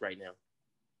Russ right now.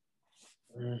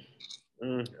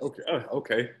 Okay.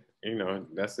 Okay. You know,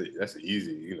 that's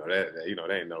easy. You know that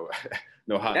ain't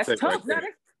no hot take. That's tough. Right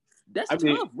that's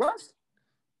tough, Russ.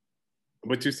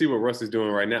 But you see what Russ is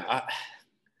doing right now.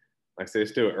 Like I said,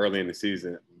 it's still early in the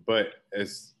season, but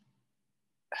it's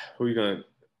who you gonna?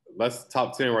 Let's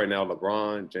top 10 right now: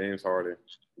 LeBron, James Harden,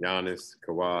 Giannis,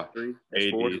 Kawhi,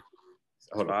 AD.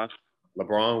 Hold on.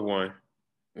 LeBron 1.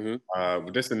 Mm-hmm.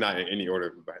 But this is not in any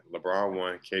order. LeBron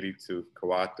 1, KD 2,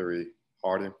 Kawhi 3,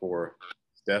 Harden 4,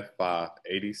 Steph 5,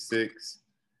 86.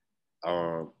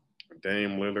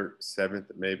 Dame Lillard 7th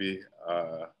maybe.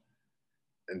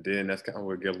 And then that's kind of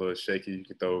where it get a little shaky. You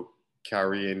could throw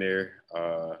Kyrie in there.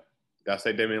 Did I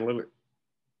say Damian Lillard?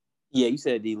 Yeah, you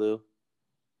said D-Lil.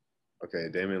 Okay,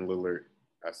 Damian Lillard.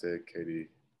 I said KD.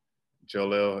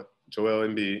 Joel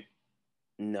Embiid.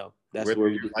 No, that's whether where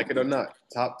you like it or not.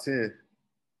 Top 10.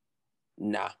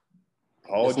 Nah.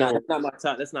 Paul George. That's not my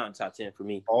top. That's not top 10 for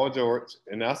me. Paul George.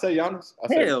 And I say Giannis.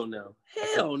 Hell no.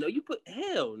 Hell no. You put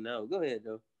hell no. Go ahead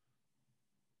though.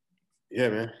 Yeah,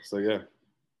 man. So yeah.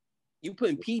 You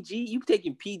putting PG? You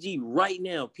taking PG right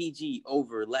now? PG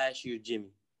over last year, Jimmy.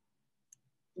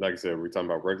 Like I said, we're talking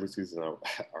about regular season, or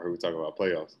we're talking about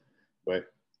playoffs.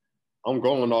 But I'm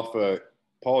going off of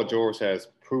Paul George has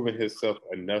proven himself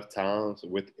enough times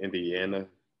with Indiana.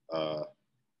 Like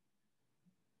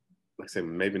I said,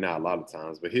 maybe not a lot of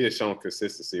times, but he has shown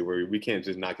consistency where we can't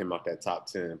just knock him out that top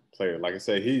 10 player. Like I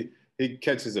said, he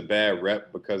catches a bad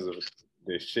rep because of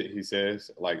the shit he says,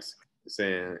 like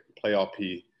saying playoff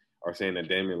P or saying that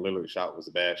Damian Lillard shot was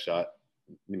a bad shot,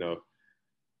 you know.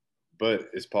 But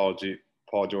is Paul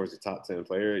George a top 10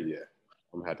 player? Yeah,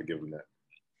 I'm going to have to give him that.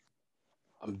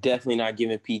 I'm definitely not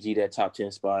giving PG that top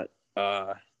 10 spot.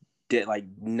 Not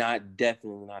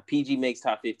definitely not. PG makes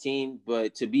top 15,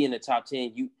 but to be in the top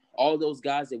 10, all those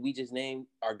guys that we just named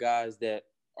are guys that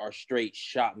are straight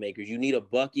shot makers. You need a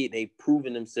bucket. They've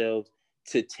proven themselves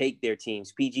to take their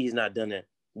teams. PG has not done that.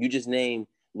 You just named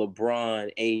LeBron,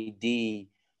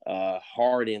 AD,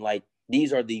 Harden. Like,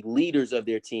 these are the leaders of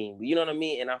their team. You know what I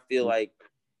mean? And I feel like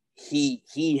he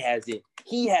hasn't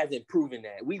proven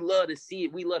that. We love to see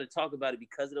it. We love to talk about it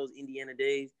because of those Indiana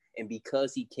days and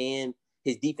because he can.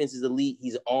 His defense is elite.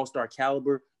 He's an all-star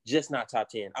caliber, just not top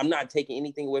 10. I'm not taking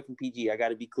anything away from PG. I got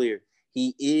to be clear.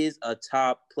 He is a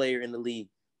top player in the league,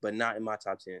 but not in my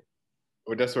top 10.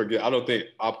 Well, that's what I don't think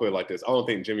I'll put it like this. I don't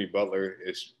think Jimmy Butler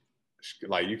is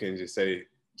like you can just say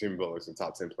Jimmy Butler's a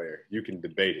top 10 player. You can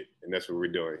debate it, and that's what we're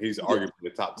doing. He's arguably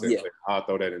the top 10 player. I'll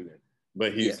throw that in there.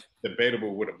 But he's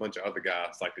debatable with a bunch of other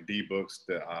guys like the D Books,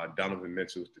 the Donovan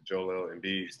Mitchells, the Joel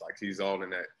Embiid. Like he's all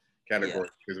in that category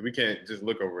because we can't just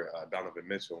look over Donovan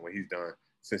Mitchell and what he's done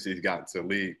since he's gotten to the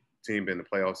league. Team been in the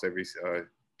playoffs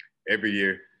every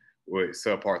year with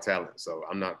subpar talent. So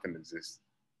I'm not going to just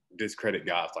discredit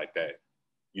guys like that.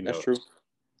 You know, that's true.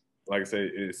 Like I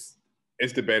said, it's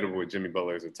debatable with Jimmy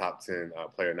Butler as a top 10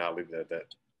 player. Now leave it at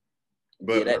that.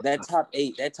 But that top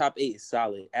eight is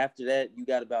solid. After that, you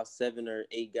got about 7 or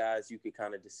 8 guys you could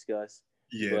kind of discuss.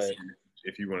 Yes, but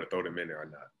if you want to throw them in there or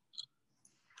not.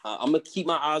 I'm gonna keep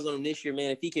my eyes on him this year,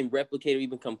 man. If he can replicate or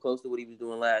even come close to what he was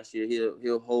doing last year,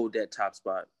 he'll hold that top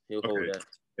spot. He'll hold that.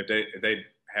 If they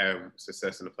have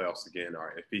success in the playoffs again,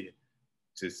 or if he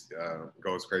just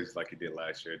goes crazy like he did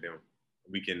last year, then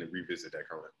we can revisit that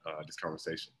this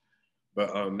conversation.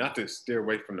 But not to steer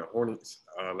away from the Hornets,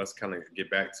 let's kind of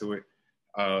get back to it.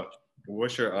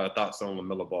 What's your thoughts on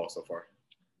LaMelo Ball so far?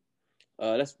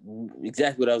 That's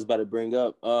exactly what I was about to bring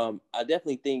up. I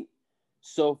definitely think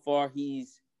so far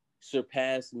he's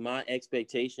surpassed my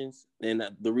expectations. And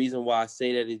the reason why I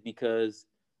say that is because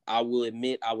I will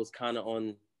admit I was kind of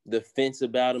on the fence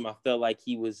about him. I felt like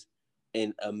he was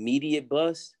an immediate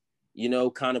bust. You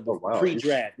know, kind of Oh wow.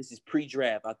 pre-draft. This is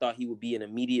pre-draft. I thought he would be an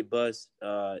immediate bust.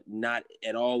 Not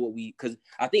at all what because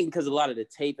a lot of the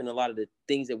tape and a lot of the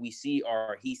things that we see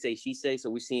are he say, she say. So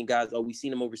we're seeing guys, we've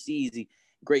seen him overseas.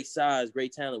 Great size,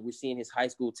 great talent. We're seeing his high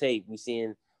school tape. We're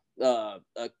seeing a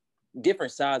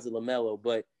different sides of LaMelo.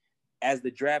 But as the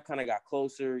draft kind of got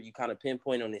closer, you kind of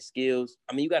pinpoint on his skills.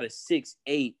 I mean, you got a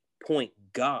 6'8" point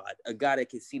god, a guy that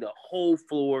can see the whole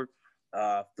floor,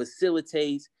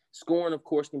 facilitates. Scoring, of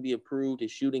course, can be improved.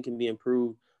 His shooting can be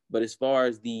improved. But as far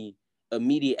as the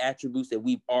immediate attributes that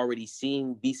we've already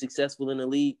seen be successful in the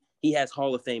league, he has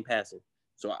Hall of Fame passing.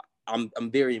 So I'm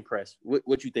very impressed.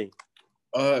 What you think?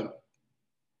 I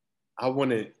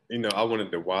wanted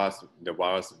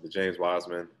the James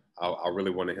Wiseman. I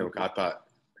really wanted him. I thought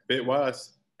fit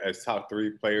wise as top three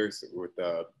players with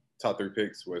top three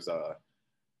picks was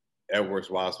Edwards,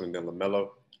 Wiseman, then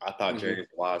LaMelo. I thought James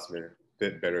Wiseman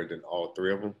fit better than all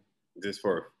three of them, just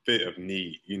for a fit of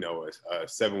need. You know, a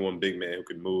 7'1" big man who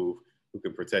can move, who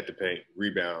can protect the paint,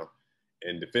 rebound,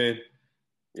 and defend.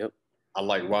 Yep. I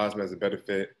like Wiseman as a better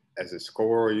fit as a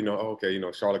scorer. You know, okay, you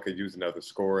know, Charlotte could use another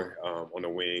scorer on the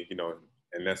wing. You know,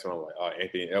 and that's when I'm like,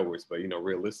 Anthony Edwards. But you know,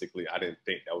 realistically, I didn't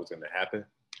think that was going to happen.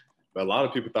 But a lot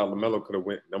of people thought LaMelo could have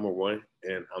went number one,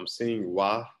 and I'm seeing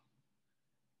why.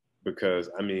 Because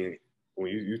I mean,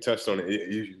 when you touched on it,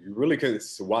 you really couldn't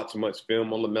watch much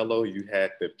film on LaMelo. You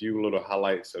had the few little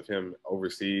highlights of him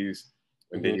overseas,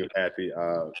 and then you had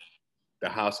the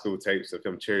high school tapes of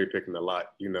him cherry picking a lot.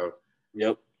 You know.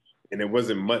 Yep. And it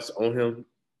wasn't much on him,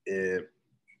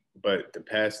 but the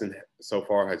passing so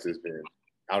far has just been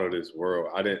out of this world.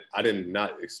 I did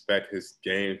not expect his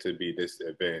game to be this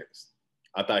advanced.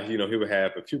 I thought he would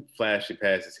have a few flashy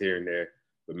passes here and there,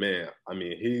 but man, I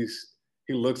mean he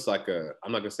looks like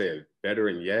I'm not gonna say a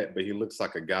veteran yet, but he looks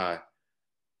like a guy a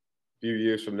few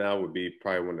years from now would be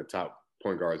probably one of the top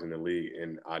point guards in the league,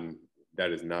 and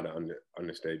that is not an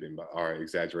understatement or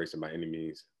exaggeration by any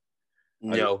means.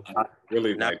 No,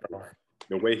 really not like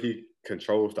the way he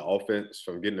controls the offense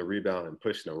from getting the rebound and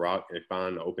pushing the rock and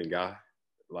finding the open guy.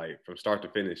 Like from start to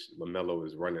finish, LaMelo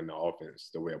is running the offense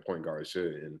the way a point guard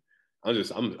should, and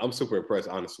I'm super impressed,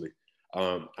 honestly.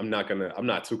 I'm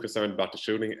not too concerned about the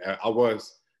shooting.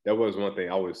 That was one thing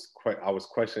I was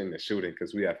questioning the shooting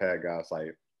because we have had guys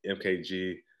like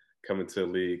MKG coming to the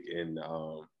league and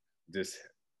just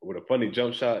with a funny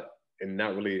jump shot and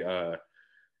not really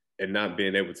and not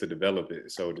being able to develop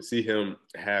it. So to see him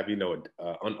have, an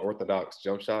unorthodox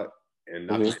jump shot and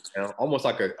knock it down, almost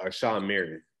like a Sean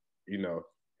Marion,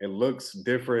 it looks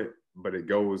different, but it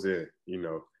goes in,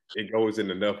 it goes in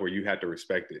enough where you have to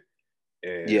respect it.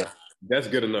 And that's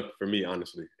good enough for me,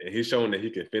 honestly. And he's showing that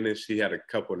he can finish. He had a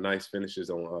couple of nice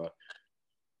finishes on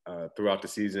throughout the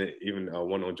season, even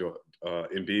one on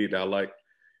Embiid that I like.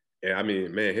 And I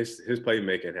mean, man, his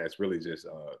playmaking has really just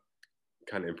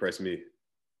kind of impressed me.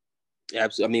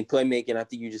 Absolutely. I mean, playmaking, I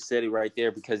think you just said it right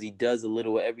there because he does a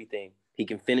little of everything. He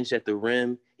can finish at the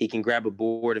rim. He can grab a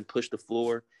board and push the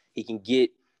floor. He can get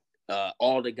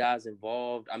all the guys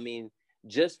involved. I mean,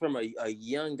 just from a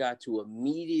young guy to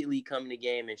immediately come in the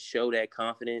game and show that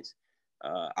confidence,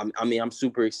 I'm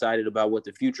super excited about what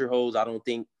the future holds. I don't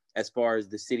think as far as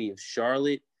the city of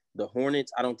Charlotte, the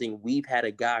Hornets, I don't think we've had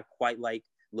a guy quite like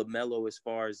LaMelo as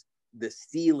far as the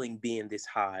ceiling being this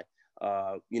high.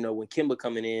 When Kemba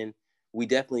coming in, we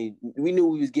knew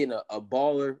we was getting a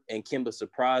baller and Kemba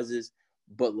surprises,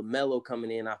 but LaMelo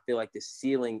coming in, I feel like the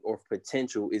ceiling or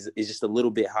potential is just a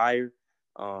little bit higher.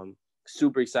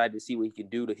 Super excited to see what he can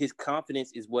do. His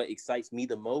confidence is what excites me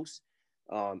the most.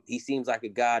 He seems like a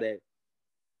guy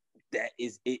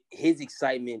his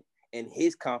excitement and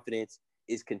his confidence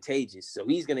is contagious. So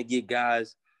he's going to get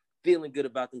guys feeling good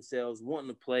about themselves, wanting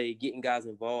to play, getting guys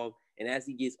involved. And as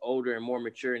he gets older and more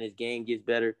mature and his game gets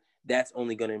better, that's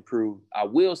only going to improve. I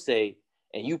will say,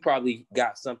 and you probably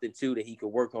got something too that he could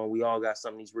work on. We all got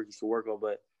some of these rookies to work on,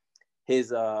 but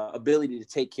his ability to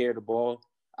take care of the ball,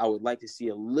 I would like to see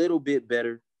a little bit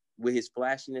better with his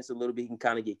flashiness. A little bit, he can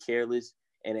kind of get careless.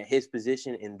 And at his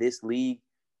position in this league,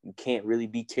 you can't really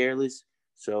be careless.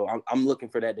 So I'm looking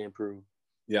for that to improve.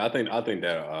 Yeah, I think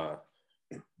that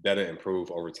that'll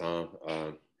improve over time.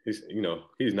 He's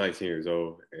 19 years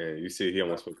old, and you see he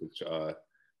almost put the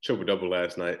triple-double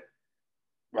last night.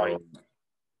 Right.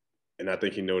 And I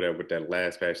think he know that with that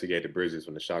last pass he gave to Bridges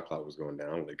when the shot clock was going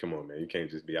down. I'm like, come on, man, you can't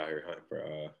just be out here hunting for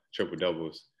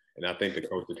triple-doubles. And I think the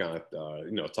coach would kind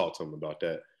of, talk to him about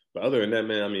that. But other than that,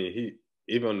 man, I mean, he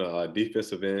even on the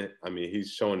defensive end, I mean,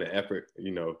 he's showing the effort.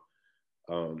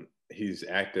 He's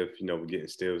active, with getting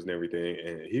steals and everything.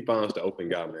 And he finds the open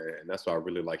guy, man. And that's why I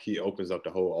really like. He opens up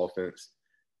the whole offense.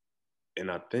 And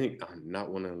I think I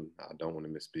don't want to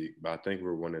misspeak, but I think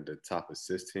we're one of the top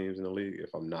assist teams in the league, if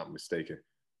I'm not mistaken.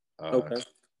 Uh, Okay.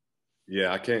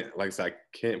 yeah, I can't, like I said,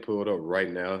 I can't pull it up right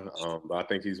now, but I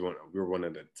think we're one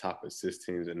of the top assist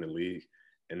teams in the league.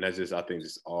 And that's just, I think,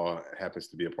 just all happens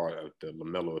to be a part of the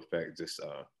LaMelo effect,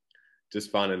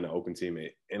 just finding the open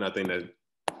teammate. And I think that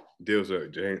deals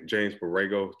with James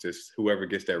Borrego, just whoever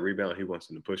gets that rebound, he wants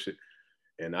them to push it.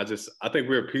 And I think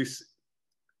we're a piece.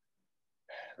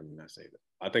 Let me not say that.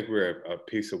 I think we're a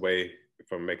piece away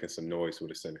from making some noise with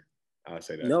the center. I'll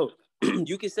say that. No,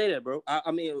 you can say that, bro.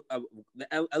 I mean,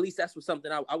 at least that's what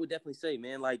something I would definitely say,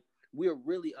 man. Like, we're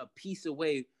really a piece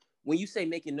away. When you say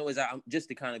making noise, just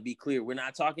to kind of be clear, we're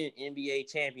not talking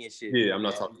NBA championship. Yeah, I'm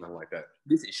not talking about like that.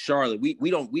 This is Charlotte.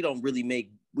 We don't really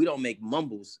make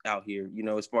mumbles out here,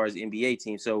 as far as the NBA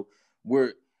team. So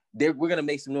we're gonna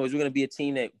make some noise. We're gonna be a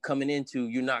team that coming into,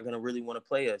 you're not gonna really want to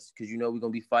play us because we're gonna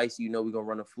be feisty. We're gonna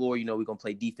run the floor. We're gonna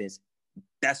play defense.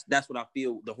 That's what I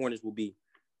feel the Hornets will be.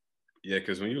 Yeah,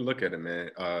 because when you look at it, man,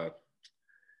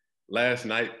 last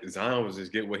night Zion was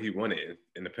just getting what he wanted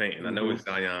in the paint, and I know it's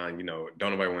Zion.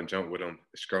 Don't nobody want to jump with him.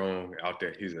 Strong out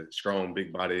there. He's a strong,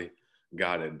 big body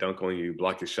guy that dunk on you,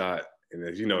 block your shot, and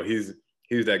as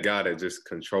he's that guy that just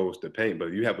controls the paint.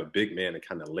 But you have a big man to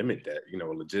kind of limit that. A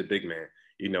legit big man.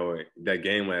 That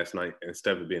game last night,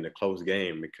 instead of being a close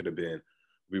game, it could have been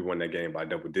we won that game by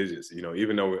double digits.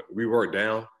 Even though we were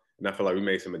down, and I feel like we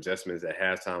made some adjustments at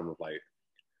halftime of like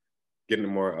getting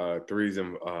more threes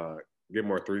and get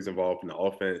more threes involved in the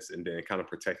offense, and then kind of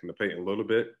protecting the paint a little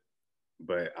bit.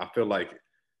 But I feel like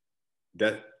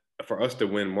that for us to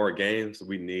win more games,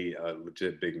 we need a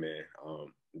legit big man.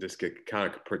 Just get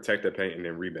kind of protect the paint and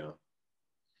then rebound.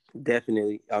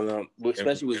 Definitely.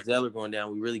 Especially with Zeller going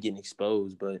down, we're really getting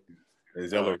exposed. But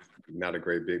Zeller, not a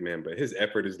great big man, but his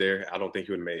effort is there. I don't think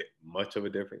he would have made much of a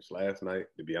difference last night,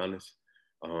 to be honest.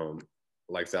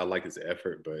 Like I said, I like his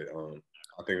effort, but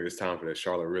I think it's time for the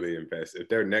Charlotte really invest. If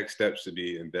their next steps should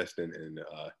be investing in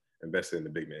the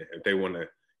big man. If they want to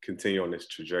continue on this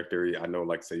trajectory, I know,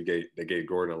 like I said, they gave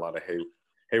Gordon a lot of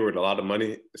Hayward a lot of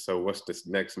money. So what's this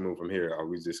next move from here? Are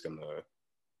we just gonna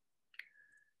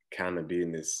kind of be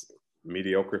in this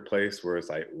mediocre place where it's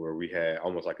like where we had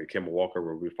almost like a Kemba Walker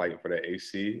where we're fighting for that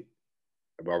AC?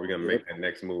 But are we gonna make that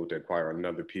next move to acquire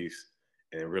another piece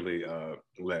and really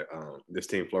let this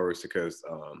team flourish? Because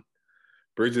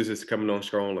Bridges is coming on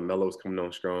strong. LaMelo's coming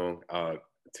on strong.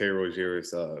 Terry Rozier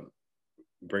is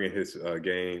bringing his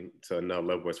game to another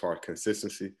level as far as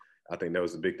consistency. I think that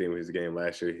was a big thing with his game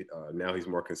last year. Now he's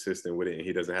more consistent with it, and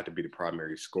he doesn't have to be the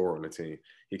primary scorer on the team.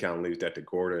 He kind of leaves that to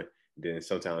Gordon. Then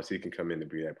sometimes he can come in to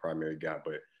be that primary guy.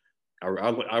 But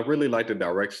I really like the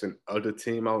direction of the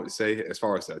team, I would say, as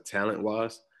far as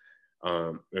talent-wise.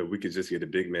 If we could just get a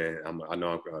big man. I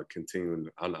know I'm continuing.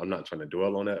 I'm not trying to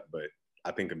dwell on that, but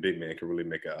I think a big man can really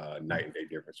make a night and day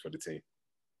difference for the team.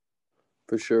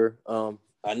 For sure.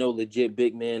 I know legit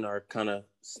big men are kind of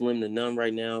slim to none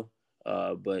right now,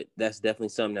 but that's definitely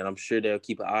something that I'm sure they'll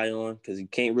keep an eye on because you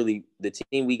can't really – the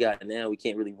team we got now, we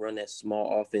can't really run that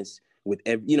small offense with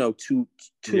too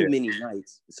many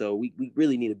nights. So we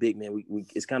really need a big man.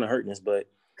 It's kind of hurting us, but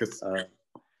because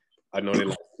I know they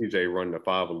like PJ running the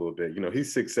 5 a little bit.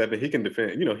 He's 6'7". He can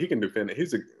defend. He can defend it.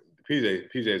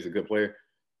 PJ is a good player,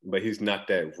 but he's not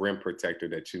that rim protector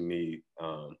that you need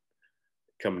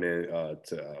coming in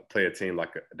to play a team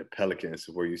like the Pelicans,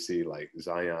 where you see like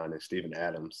Zion and Steven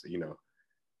Adams,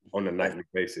 on a nightly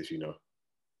basis.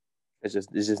 It's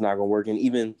just not gonna work. And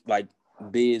even like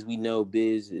Biz, we know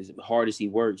Biz, as hard as he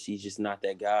works, he's just not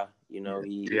that guy.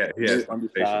 He's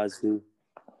undersized too.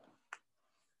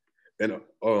 And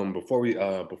before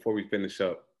we finish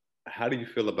up, how do you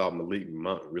feel about Malik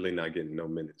Monk really not getting no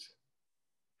minutes?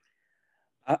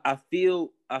 I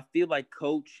feel like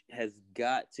Coach has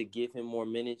got to give him more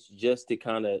minutes just to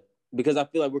kind of, because I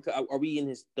feel like are we in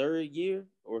his 3rd year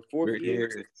or 4th year?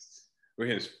 We're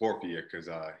in his 4th year because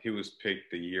he was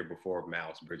picked the year before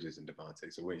Miles Bridges and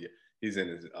Devontae. So he's in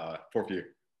his 4th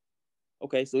year.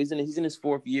 Okay, so he's in his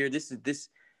 4th year.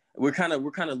 We're kind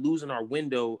of losing our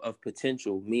window of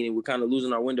potential, meaning we're kind of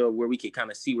losing our window of where we can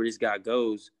kind of see where this guy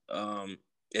goes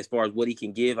as far as what he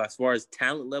can give. As far as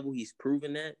talent level, he's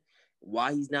proven that.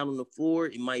 Why he's not on the floor,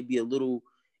 it might be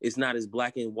it's not as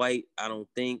black and white, I don't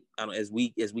think, as we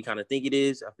kind of think it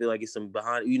is. I feel like it's some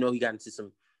behind, he got into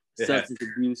some substance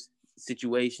abuse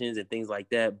situations and things like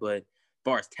that. But as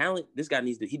far as talent, this guy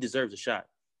he deserves a shot.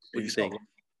 What do you think?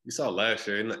 You saw last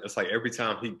year, and it's like every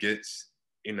time he gets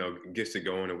it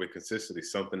going and with consistency,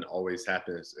 something always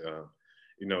happens.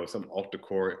 Something off the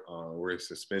court, where it's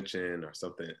suspension or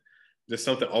something. Just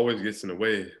something always gets in the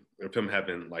way of him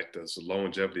having like this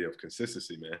longevity of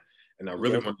consistency, man. And I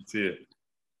really Yep. want to see it.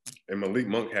 And Malik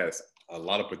Monk has a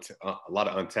lot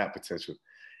of untapped potential.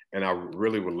 And I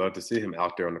really would love to see him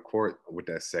out there on the court with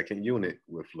that second unit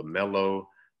with LaMelo,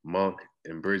 Monk,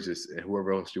 and Bridges, and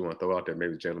whoever else you want to throw out there,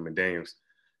 maybe Jalen McDaniels.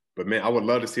 But man, I would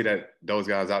love to see those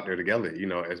guys out there together. You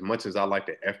know, as much as I like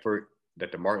the effort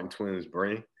that the Martin twins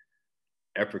bring,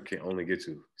 effort can only get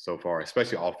you so far,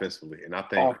 especially offensively. And I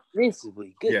think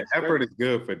offensively, good. effort is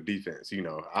good for defense. You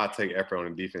know, I take effort on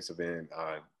the defensive end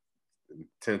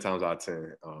 10 times out of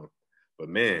 10. But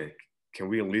man, can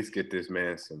we at least get this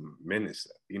man some minutes,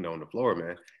 you know, on the floor,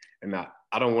 man? And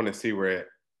I don't want to see where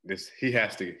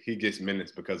he gets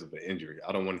minutes because of an injury.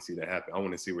 I don't want to see that happen. I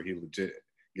want to see where he legit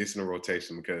gets in the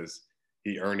rotation because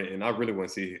he earned it. And I really want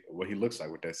to see what he looks like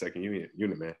with that second unit,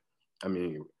 man. I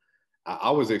mean,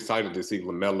 I was excited to see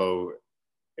LaMelo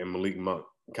and Malik Monk.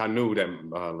 I knew that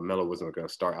LaMelo wasn't going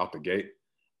to start out the gate.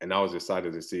 And I was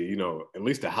excited to see, you know, at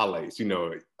least the highlights, you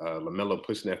know, LaMelo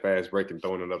pushing that fast break and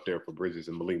throwing it up there for Bridges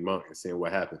and Malik Monk and seeing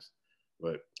what happens.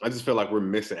 But I just feel like we're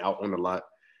missing out on a lot.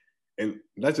 And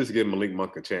let's just give Malik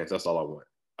Monk a chance. That's all I want.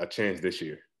 A chance this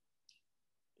year.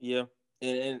 Yeah.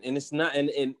 And it's not,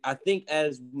 and I think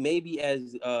as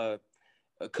a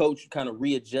coach kind of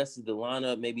readjusts the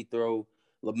lineup, maybe throw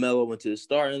LaMelo into the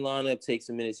starting lineup, take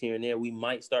some minutes here and there, we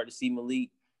might start to see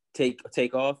Malik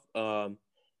take off.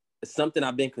 Something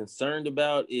I've been concerned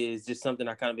about is just something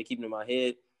I kind of been keeping in my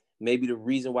head. Maybe the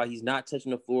reason why he's not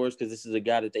touching the floor is because this is a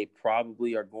guy that they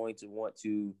probably are going to want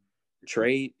to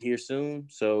trade here soon.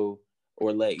 So,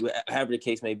 or like, however the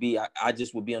case may be, I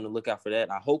just would be on the lookout for that.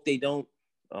 I hope they don't.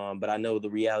 But I know the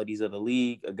realities of the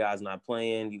league. A guy's not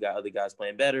playing. You got other guys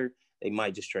playing better. They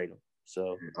might just trade him.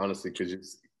 So honestly, couldn't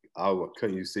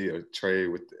you see a trade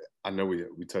with? I know we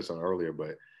touched on it earlier,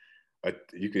 but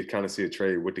you could kind of see a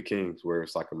trade with the Kings where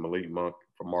it's like a Malik Monk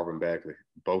for Marvin Bagley.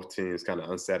 Both teams kind of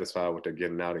unsatisfied with what they're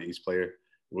getting out of each player.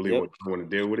 Really want to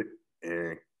deal with it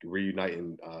and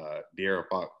reuniting De'Aaron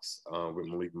Fox with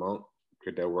Malik Monk.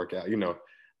 Could that work out? You know,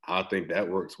 I think that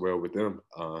works well with them,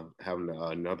 having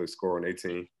another scorer on their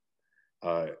team.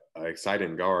 An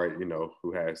exciting guard, you know,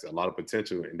 who has a lot of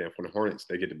potential. And then from the Hornets,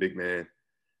 they get the big man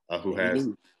who has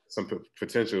some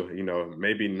potential, you know,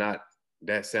 maybe not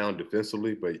that sound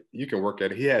defensively, but you can work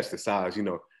at it. He has the size, you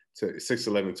know, to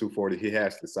 6'11", 240. He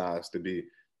has the size to be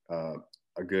a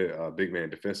good big man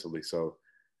defensively. So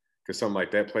could something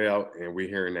like that play out? And we're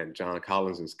hearing that John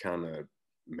Collins is kind of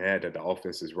mad that the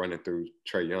offense is running through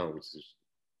Trae Young, which is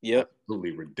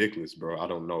absolutely ridiculous, bro. I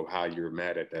don't know how you're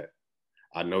mad at that.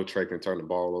 I know Trae can turn the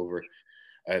ball over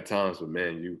at times, but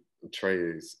man,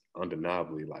 Trae is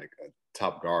undeniably like a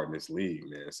top guard in this league,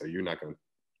 man. So you're not gonna.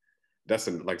 That's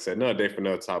like I said, another day for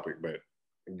another topic. But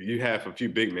you have a few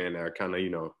big men that are kind of,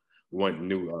 you know, want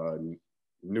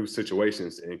new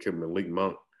situations, and can Malik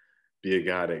Monk be a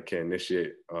guy that can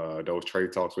initiate those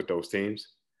trade talks with those teams?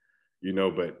 You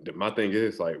know, but my thing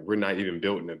is, like, we're not even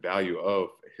building the value of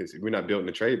we're not building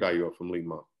the trade value up from Malik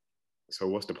Monk. So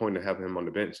what's the point of having him on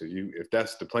the bench? If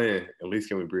that's the plan, at least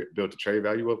can we build the trade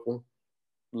value up for him?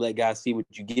 Let guys see what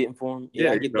you're getting for him.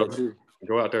 Yeah, I get that too.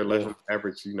 Go out there, let him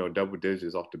average, you know, double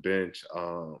digits off the bench.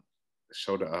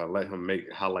 Let him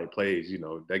make highlight plays. You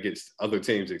know, that gets other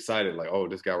teams excited. Like, oh,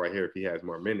 this guy right here, if he has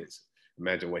more minutes,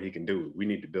 imagine what he can do. We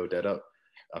need to build that up.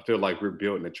 I feel like we're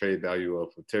building the trade value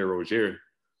of Terry Rozier.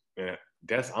 And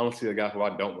that's honestly a guy who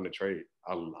I don't want to trade.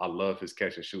 I love his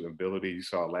catch and shoot ability. You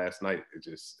saw it last night. It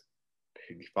just,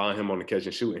 you find him on the catch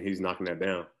and shoot, and he's knocking that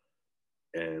down.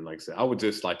 And like I said, I would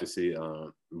just like to see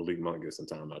Malik Monk get some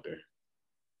time out there.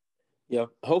 Yeah,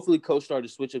 hopefully Coach started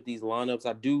to switch up these lineups.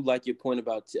 I do like your point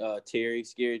about Terry.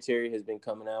 Scary Terry has been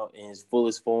coming out in his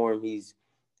fullest form.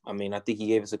 I think he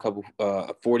gave us a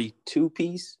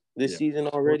 42-piece this season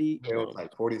already. It was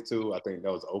like 42. I think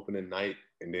that was opening night.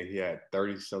 And then he had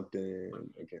 30-something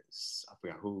against, I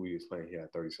forgot who he was playing. He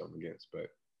had 30-something against. But,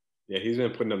 yeah, he's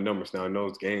been putting up numbers now in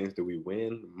those games. Do we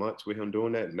win much with him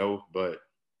doing that? No, but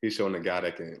he's showing a guy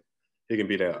that he can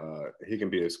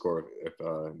be a scorer if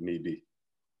need be.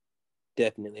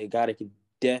 Definitely. A guy that can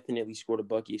definitely score the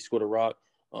bucket, score the rock.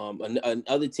 And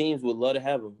other teams would love to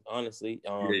have him, honestly.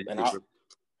 I'm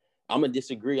going to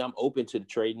disagree. I'm open to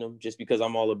trading him just because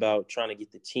I'm all about trying to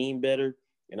get the team better.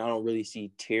 And I don't really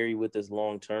see Terry with us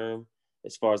long term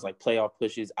as far as like playoff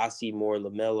pushes. I see more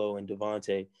LaMelo and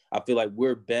Devontae. I feel like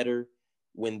we're better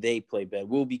when they play better.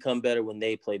 We'll become better when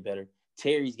they play better.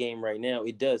 Terry's game right now,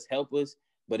 it does help us,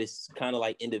 but it's kind of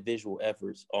like individual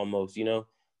efforts almost, you know?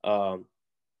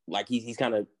 Like he's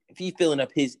kind of, if he's filling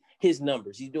up his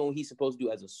numbers, he's doing what he's supposed to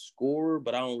do as a scorer,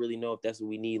 but I don't really know if that's what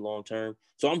we need long term.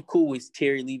 So I'm cool with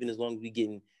Terry leaving as long as we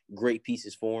getting great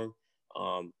pieces for him.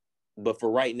 But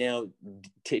for right now,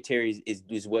 Terry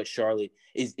is what Charlotte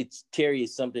is. Terry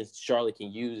is something Charlotte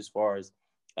can use as far as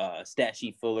stat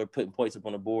sheet filler, putting points up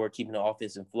on the board, keeping the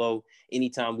offense in flow.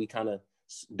 Anytime we kind of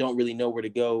don't really know where to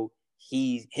go,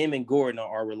 him and Gordon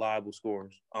are reliable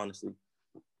scorers, honestly.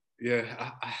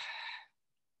 Yeah,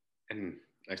 and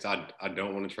like I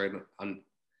don't want to trade him.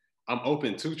 I'm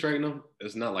open to trading him.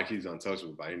 It's not like he's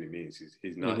untouchable by any means.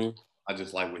 He's not. Mm-hmm. I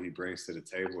just like what he brings to the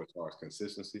table as far as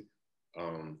consistency.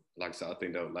 Like I said, I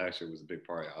think that last year was a big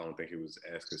part. I don't think he was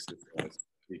as consistent as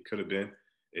he could have been.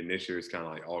 And this year it's kind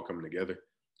of like all coming together.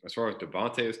 As far as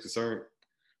Devontae is concerned,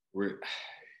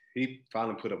 he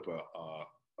finally put up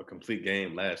a complete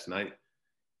game last night,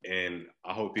 and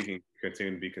I hope he can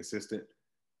continue to be consistent.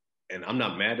 And I'm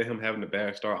not mad at him having a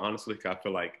bad start, honestly, because I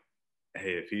feel like,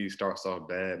 hey, if he starts off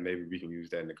bad, maybe we can use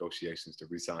that in negotiations to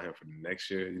re-sign him for the next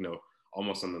year. You know,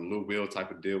 almost on the Lou Will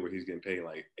type of deal where he's getting paid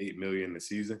like $8 million a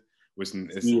season, which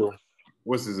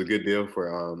is a good deal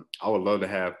for. I would love to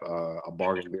have a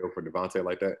bargain deal for Devontae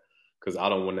like that, because I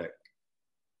don't want that.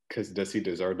 Because does he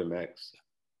deserve the max?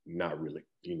 Not really.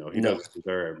 You know, he doesn't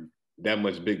deserve that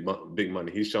much big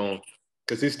money. He's shown,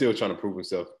 because he's still trying to prove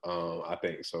himself. I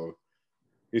think so.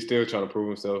 He's still trying to prove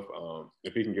himself.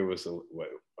 If he can give us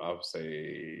I would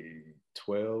say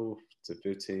 12 to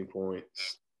 15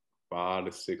 points, 5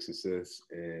 to 6 assists,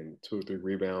 and 2 or 3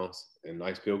 rebounds, and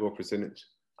nice field goal percentage,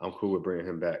 I'm cool with bringing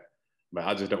him back. But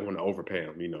I just don't want to overpay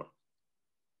him, you know.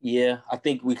 Yeah, I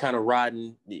think we kind of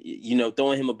riding, you know,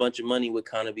 throwing him a bunch of money would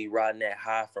kind of be riding that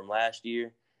high from last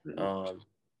year. Mm-hmm.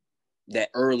 That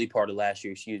early part of last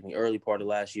year's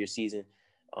season.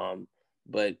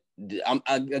 But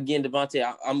again,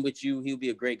 Devontae, I'm with you. He'll be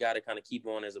a great guy to kind of keep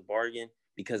on as a bargain,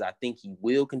 because I think he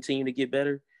will continue to get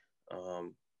better.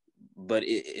 But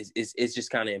it's just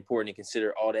kind of important to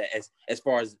consider all that as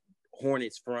far as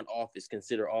Hornets front office,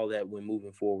 consider all that when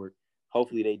moving forward.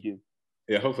 Hopefully they do.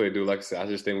 Yeah, hopefully they do. Like I said, I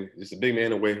just think it's a big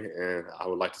man away, and I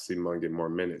would like to see him get more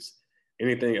minutes.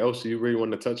 Anything else you really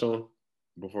want to touch on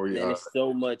before you? There's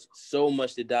so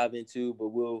much to dive into, but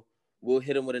we'll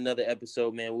hit them with another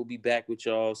episode, man. We'll be back with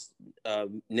y'all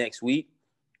next week.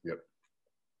 Yep.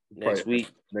 Next week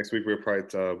we're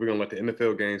gonna let the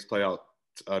NFL games play out,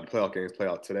 the playoff games play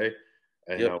out today,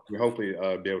 and we hopefully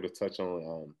be able to touch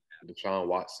on Deshaun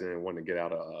Watson wanting to get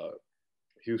out of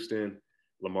Houston.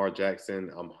 Lamar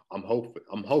Jackson, I'm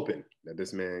hoping that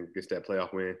this man gets that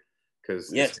playoff win,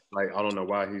 because like I don't know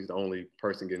why he's the only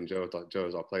person getting judged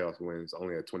off playoff wins,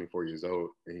 only at 24 years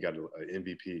old, and he got an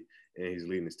MVP and he's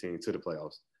leading his team to the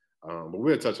playoffs. But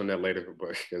we'll touch on that later,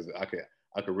 because I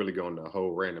could really go on the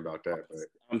whole rant about that. But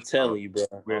I'm telling you, bro.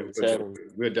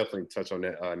 We'll definitely touch on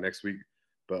that next week.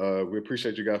 But we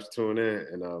appreciate you guys for tuning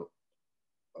in. And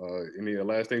any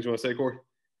last things you want to say, Corey?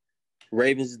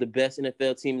 Ravens is the best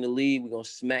NFL team in the league. We're gonna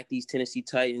smack these Tennessee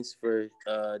Titans for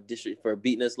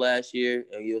beating us last year,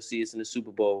 and you'll see us in the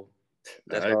Super Bowl.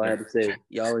 That's all I have to say.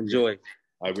 Y'all enjoy.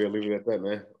 I will leave it at that,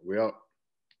 man. We out.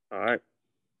 All right.